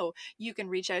us know. You can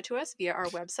reach out to us via our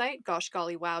website,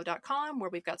 goshgollywow.com,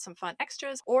 where we've got some fun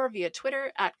extras, or via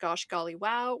Twitter at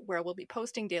goshgollywow, where we'll be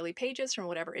posting daily pages from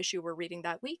whatever issue we're reading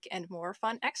that week and more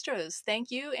fun extras.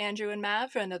 Thank you, Andrew and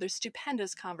Mav, for another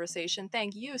stupendous conversation.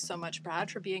 Thank you so much,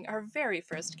 Brad, for being our very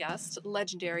first guest,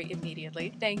 legendary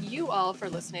immediately. Thank you all for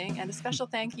listening, and a special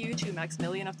thank you to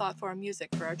Maximilian of Thoughtform Music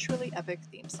for our truly epic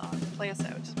theme song. Play us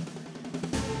out.